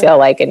 I feel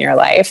like in your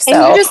life. So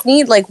and you just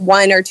need like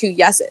 1 or 2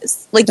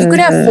 yeses. Like you could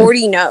have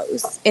 40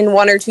 no's in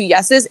 1 or 2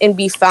 yeses and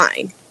be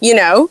fine, you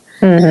know?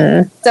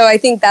 So I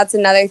think that's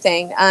another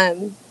thing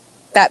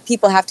that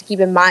people have to keep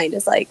in mind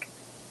is like,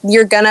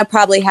 you're going to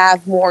probably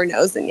have more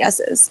no's than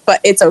yeses,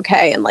 but it's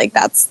okay. And like,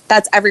 that's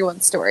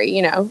everyone's story,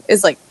 you know,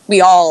 is like,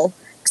 we all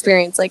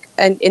experience like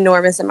an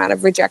enormous amount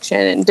of rejection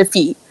and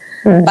defeat,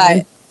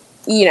 but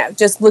you know,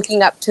 just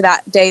looking up to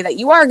that day that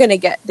you are going to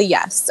get the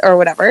yes or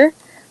whatever,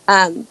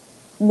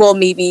 will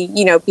maybe,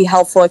 you know, be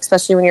helpful,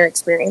 especially when you're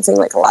experiencing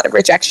like a lot of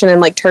rejection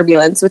and like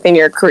turbulence within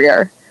your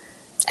career.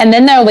 And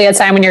then there'll be a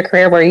time in your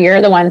career where you're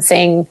the one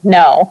saying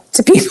no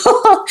to people.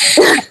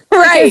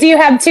 Right. Because you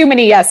have too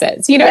many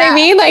yeses. You know what I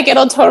mean? Like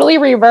it'll totally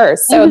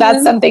reverse. So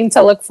that's something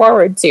to look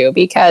forward to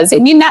because,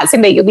 and you're not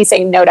saying that you'll be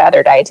saying no to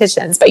other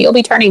dietitians, but you'll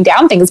be turning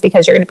down things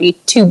because you're going to be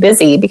too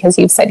busy because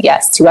you've said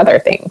yes to other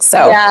things.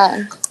 So,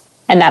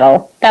 and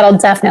that'll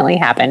definitely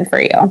happen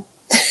for you.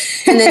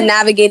 And then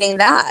navigating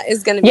that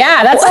is going to be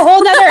that's a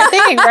whole nother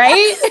thing,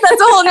 right?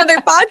 That's a whole nother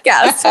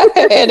podcast.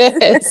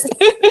 It is.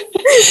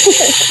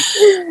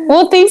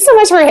 Well, thanks so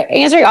much for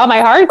answering all my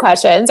hard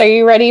questions. Are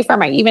you ready for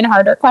my even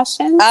harder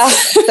questions?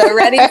 So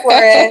ready for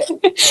it.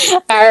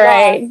 All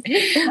right.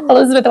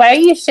 Elizabeth, why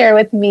don't you share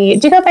with me,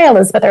 do you go by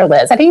Elizabeth or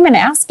Liz? I didn't even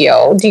ask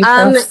you. Do you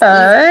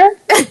prefer?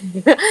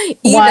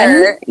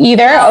 Either.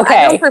 Either?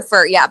 Okay. I don't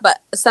prefer,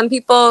 but some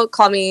people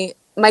call me,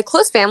 my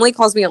close family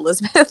calls me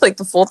Elizabeth, like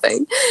the full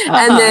thing.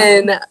 And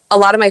then a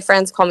lot of my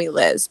friends call me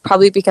Liz,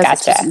 probably because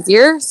it's just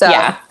easier. So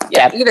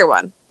either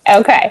one.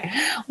 Okay.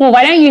 Well,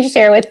 why don't you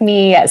share with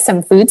me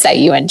some foods that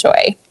you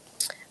enjoy?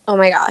 Oh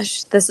my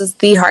gosh, this is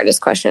the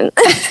hardest question.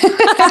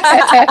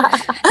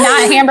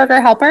 Not Hamburger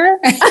Helper?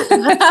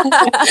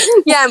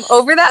 I'm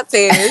over that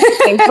phase,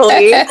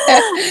 thankfully.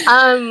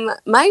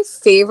 My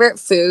favorite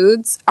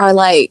foods are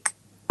like,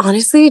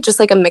 honestly, just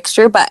like a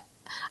mixture, but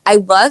I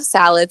love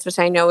salads, which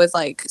I know is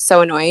like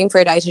so annoying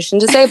for a dietitian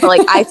to say, but like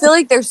I feel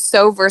like they're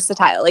so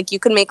versatile. Like you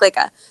can make like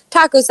a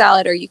taco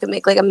salad, or you can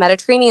make like a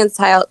Mediterranean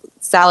style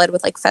salad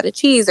with like feta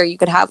cheese, or you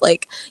could have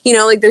like, you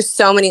know, like there's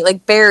so many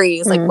like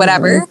berries, like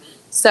whatever.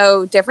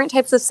 So different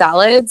types of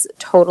salads,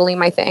 totally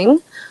my thing.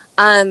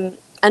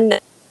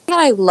 Another that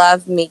I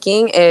love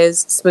making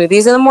is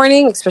smoothies in the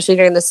morning, especially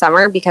during the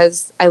summer,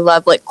 because I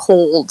love like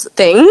cold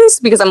things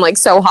because I'm like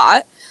so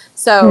hot.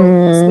 So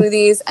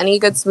smoothies, any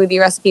good smoothie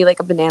recipe, like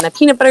a banana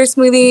peanut butter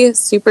smoothie,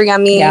 super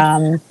yummy.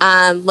 Yum.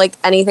 Like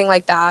anything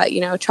like that,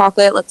 you know,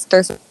 chocolate, let's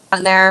throw some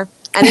on there.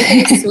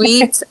 Anything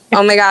sweet.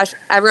 Oh my gosh,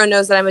 everyone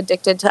knows that I'm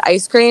addicted to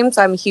ice cream,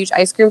 so I'm a huge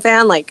ice cream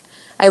fan. Like,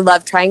 I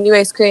love trying new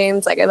ice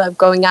creams. Like, I love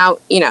going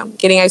out, you know,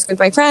 getting ice cream with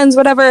my friends,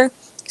 whatever,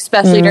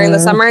 especially during the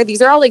summer.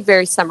 These are all like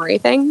very summery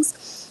things.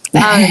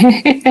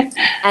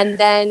 And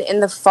then in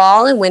the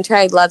fall and winter,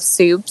 I love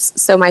soups.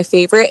 So my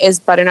favorite is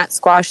butternut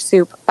squash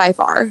soup by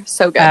far.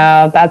 So good.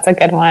 Oh, that's a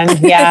good one.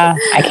 Yeah.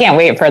 I can't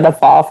wait for the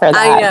fall for that.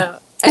 I know.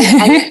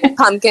 And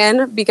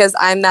pumpkin, because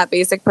I'm that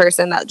basic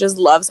person that just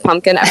loves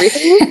pumpkin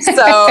everything.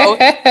 So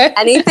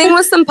anything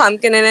with some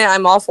pumpkin in it,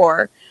 I'm all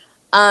for.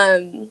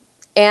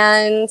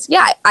 And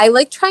yeah, I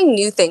like trying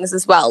new things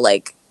as well.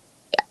 Like,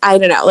 I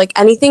don't know, like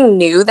anything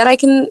new that I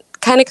can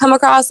kind of come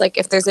across. Like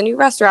if there's a new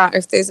restaurant or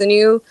if there's a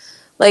new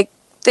like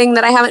thing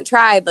that I haven't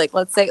tried, like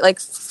let's say like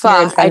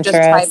pho I just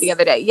tried the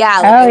other day. Yeah.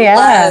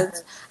 Like,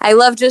 I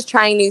love just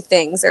trying new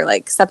things or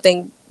like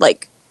something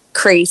like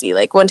crazy.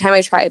 Like one time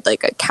I tried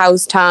like a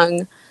cow's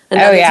tongue.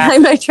 Another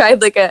time I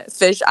tried like a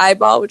fish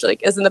eyeball, which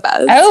like isn't the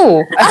best.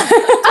 Oh,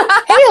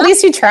 hey, at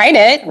least you tried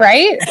it,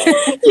 right?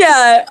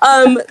 Yeah.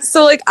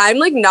 So like I'm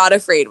like not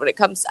afraid when it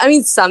comes. I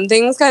mean, some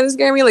things kind of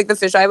scare me. Like the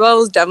fish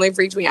eyeballs definitely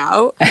freaked me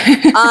out.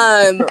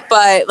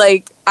 But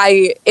like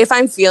if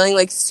I'm feeling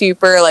like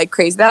super like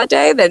crazy that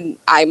day, then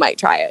I might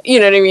try it. You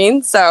know what I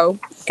mean? So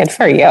good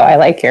for you. I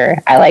like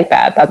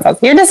that. That's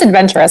awesome. You're just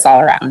adventurous all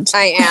around.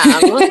 I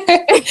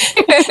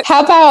am.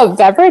 How about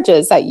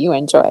beverages that you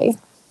enjoy?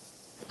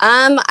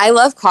 I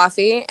love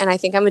coffee and I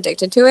think I'm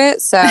addicted to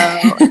it. So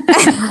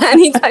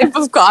any type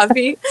of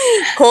coffee.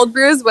 Cold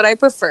brew is what I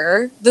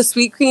prefer. The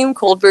sweet cream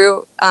cold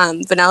brew,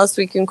 vanilla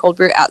sweet cream cold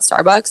brew at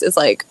Starbucks is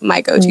like my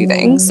go-to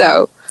thing.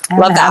 So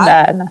love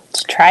that.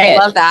 Let's try it.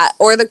 Love that.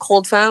 Or the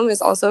cold foam is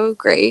also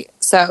great.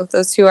 So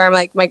those two are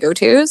like my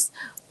go-tos.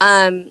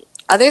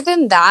 Other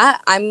than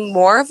that, I'm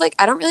more of like,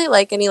 I don't really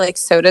like any like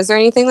sodas or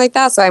anything like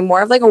that. So I'm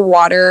more of like a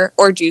water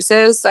or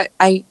juices. So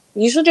I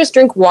usually just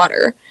drink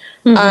water.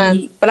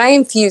 But I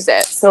infuse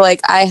it. So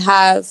like I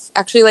have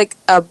actually like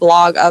a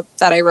blog up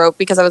that I wrote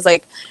because I was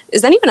like,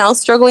 is anyone else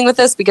struggling with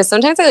this? Because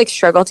sometimes I like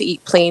struggle to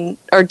eat plain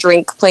or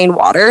drink plain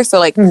water. So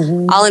like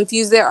I'll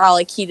infuse it or I'll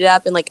like heat it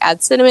up and like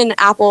add cinnamon,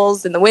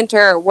 apples in the winter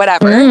or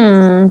whatever.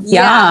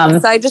 Yeah.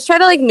 So I just try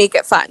to like make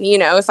it fun. You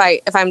know,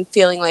 if I'm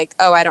feeling like,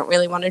 oh, I don't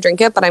really want to drink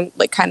it, but I'm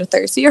like kind of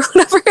thirsty or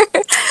whatever.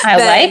 I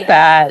like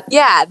that.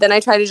 Yeah. Then I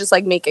try to just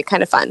like make it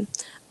kind of fun.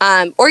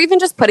 Or even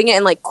just putting it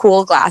in like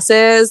cool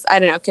glasses, I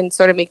don't know, can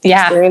sort of make the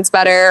experience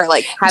better. Or,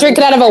 like drink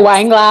it out of a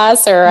wine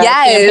glass or a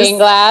champagne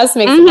glass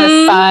makes it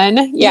more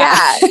fun.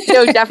 Yeah.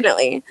 No,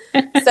 definitely.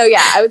 So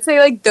yeah, I would say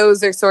like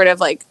those are sort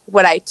of like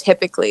what I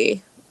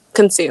typically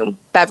consume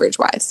beverage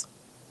wise.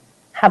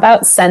 How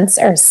about scents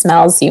or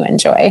smells you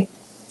enjoy?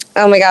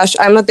 Oh my gosh,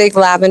 I'm a big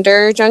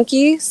lavender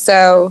junkie.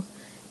 So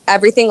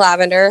everything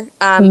lavender.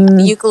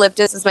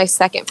 Eucalyptus is my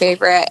second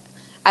favorite.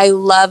 I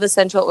love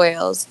essential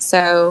oils.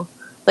 So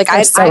like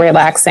it's so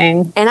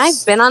relaxing. And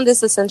I've been on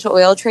this essential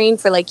oil train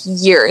for like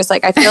years.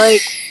 Like I feel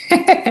like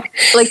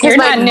because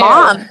my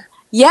mom,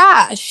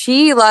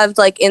 she loved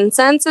like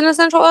incense and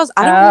essential oils.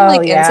 I don't really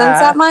like incense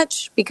that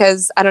much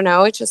because I don't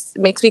know, it just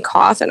makes me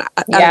cough and I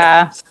don't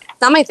know.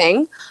 It's not my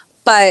thing.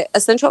 But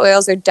essential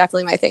oils are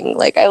definitely my thing.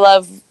 Like I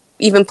love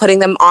even putting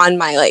them on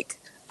my like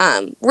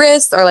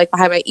wrist or like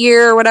behind my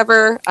ear or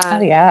whatever.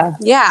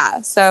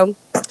 Yeah. So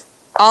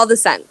all the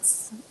scents.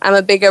 I'm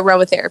a big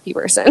aromatherapy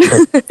person.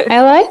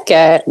 I like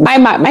it.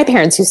 My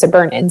parents used to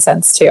burn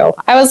incense too.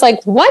 I was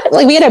like, what?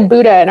 Like we had a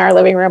Buddha in our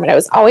living room and it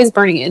was always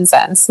burning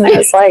incense. And I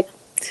was like,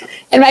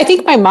 and I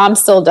think my mom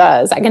still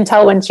does. I can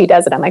tell when she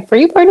does it. I'm like, were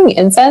you burning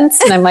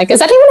incense? And I'm like, is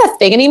that even a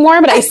thing anymore?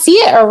 But I see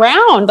it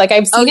around. Like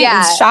I've seen it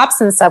in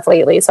shops and stuff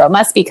lately. So it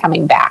must be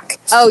coming back.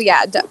 Oh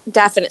yeah,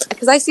 definitely.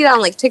 Because I see it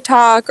on like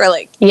TikTok or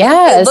like,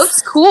 it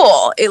looks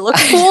cool. It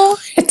looks cool.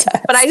 It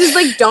does. But I just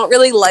like don't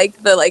really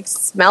like the like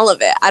smell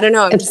of it. I don't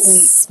know.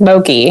 It's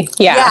smoky.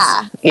 Yeah.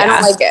 I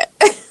don't like it.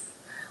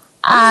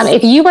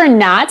 If you were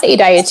not a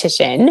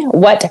dietitian,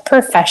 what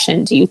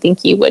profession do you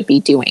think you would be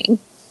doing?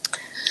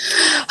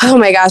 Oh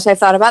my gosh, I've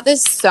thought about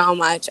this so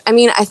much. I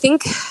mean, I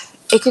think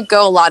it could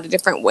go a lot of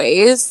different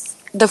ways.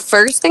 The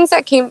first things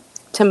that came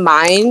to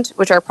mind,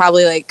 which are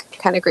probably like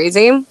kind of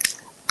crazy,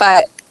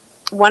 but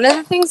one of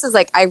the things is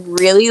like I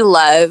really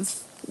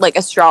love like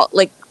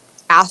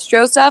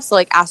astro stuff, so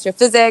like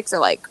astrophysics or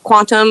like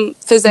quantum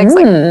physics.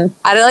 Like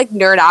I like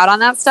nerd out on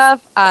that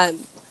stuff.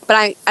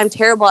 But I'm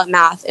terrible at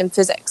math and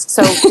physics,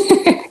 so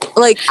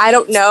like I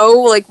don't know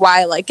like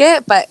why I like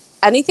it, but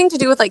anything to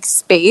do with like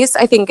space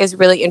I think is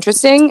really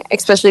interesting,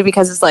 especially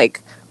because it's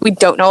like we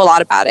don't know a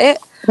lot about it.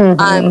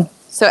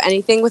 So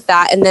anything with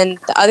that. And then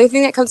the other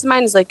thing that comes to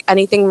mind is like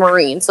anything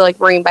marine, so like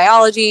marine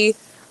biology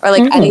or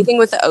like anything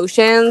with the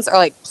oceans or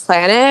like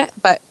planet,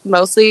 but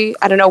mostly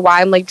I don't know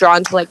why I'm like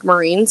drawn to like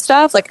marine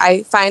stuff. Like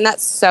I find that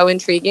so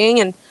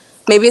intriguing and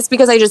maybe it's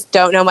because I just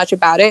don't know much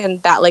about it,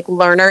 and that like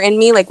learner in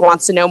me like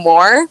wants to know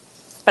more.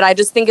 But I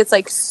just think it's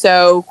like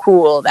so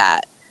cool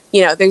that,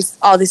 you know, there's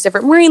all this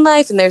different marine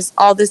life and there's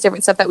all this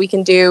different stuff that we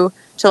can do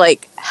to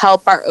like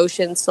help our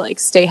oceans to like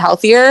stay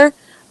healthier.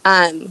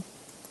 I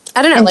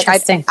don't know, like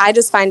I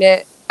just find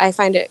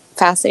it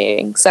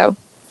fascinating. So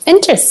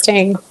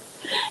interesting.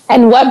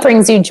 And what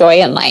brings you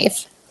joy in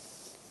life?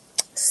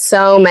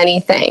 So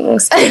many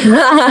things.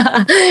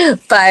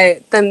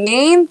 But the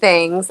main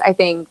things I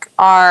think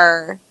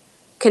are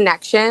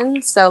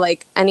connection. So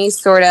like any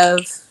sort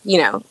of,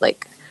 you know,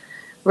 like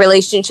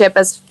relationship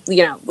as,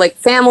 you know, like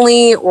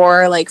family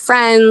or like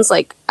friends,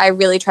 like I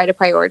really try to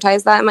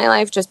prioritize that in my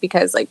life, just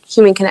because like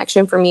human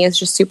connection for me is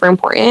just super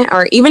important.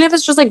 Or even if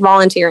it's just like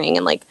volunteering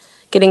and like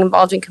getting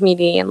involved in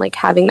community and like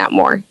having that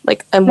more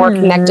like a more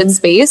connected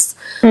space.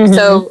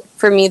 So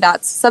for me,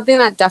 that's something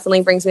that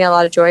definitely brings me a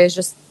lot of joy, is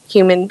just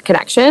human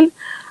connection.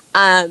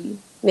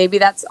 Maybe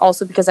that's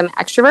also because I'm an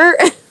extrovert,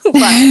 but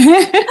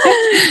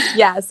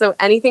yeah, so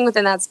anything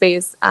within that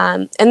space.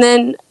 And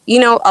then, you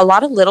know, a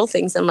lot of little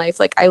things in life.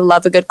 Like I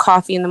love a good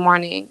coffee in the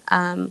morning.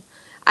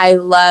 I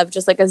love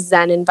just like a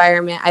Zen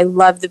environment. I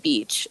love the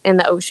beach and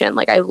the ocean.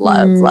 Like I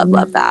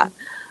love that.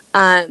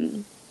 I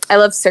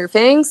love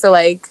surfing. So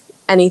like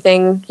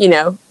anything, you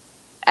know,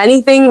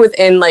 anything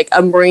within like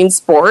a marine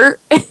sport,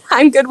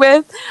 I'm good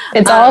with.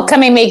 It's all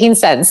making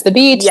sense. The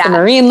beach, the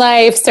marine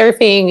life,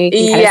 surfing, you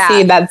can kind of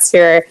see that's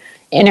your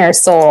inner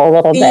soul a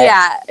little bit.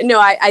 Yeah, no,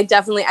 I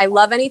definitely, I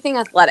love anything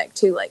athletic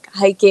too, like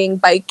hiking,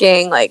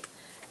 biking, like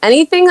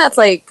anything that's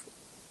like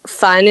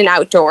fun and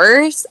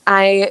outdoors.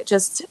 I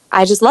just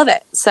love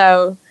it.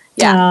 So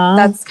yeah,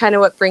 that's kind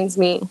of what brings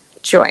me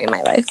joy in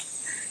my life.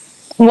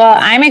 Well,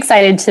 I'm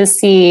excited to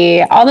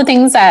see all the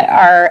things that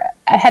are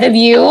ahead of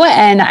you,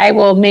 and I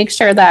will make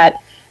sure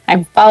that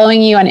I'm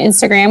following you on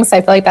Instagram, because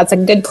I feel like that's a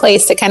good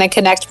place to kind of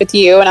connect with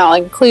you, and I'll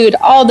include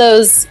all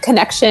those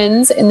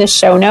connections in the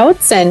show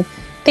notes. And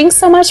thanks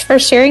so much for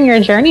sharing your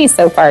journey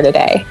so far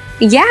today.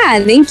 Yeah,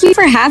 thank you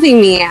for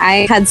having me.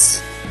 I had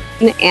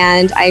fun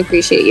and I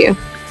appreciate you.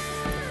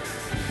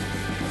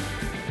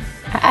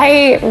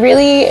 I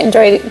really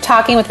enjoyed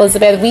talking with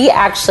Elizabeth. We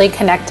actually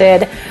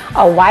connected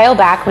a while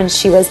back when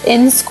she was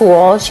in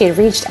school. She had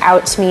reached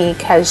out to me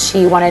because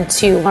she wanted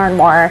to learn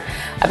more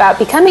about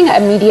becoming a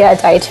media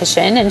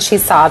dietitian, and she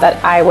saw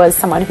that I was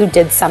someone who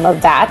did some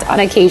of that on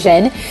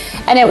occasion.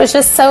 And it was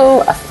just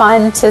so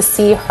fun to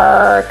see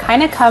her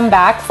kind of come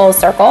back full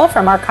circle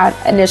from our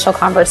initial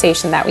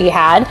conversation that we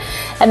had,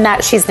 and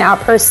that she's now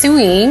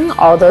pursuing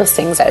all those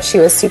things that she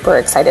was super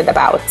excited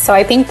about. So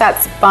I think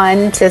that's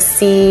fun to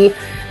see.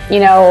 You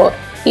know,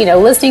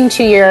 listening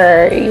to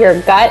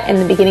your gut in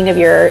the beginning of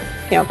your,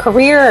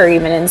 career or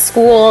even in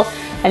school,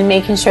 and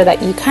making sure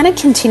that you kind of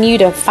continue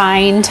to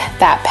find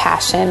that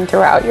passion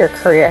throughout your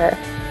career.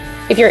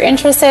 If you're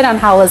interested on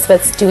how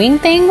Elizabeth's doing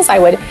things, I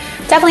would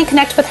definitely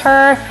connect with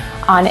her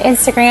on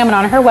Instagram and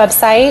on her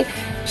website.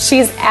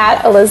 She's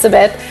at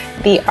Elizabeth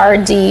the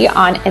RD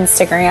on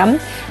Instagram,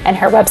 and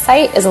her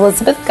website is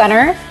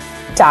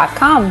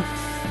elizabethgunner.com.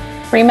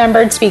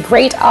 Remember to be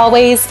great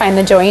always, find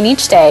the joy in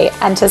each day,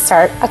 and to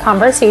start a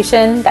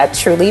conversation that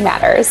truly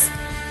matters.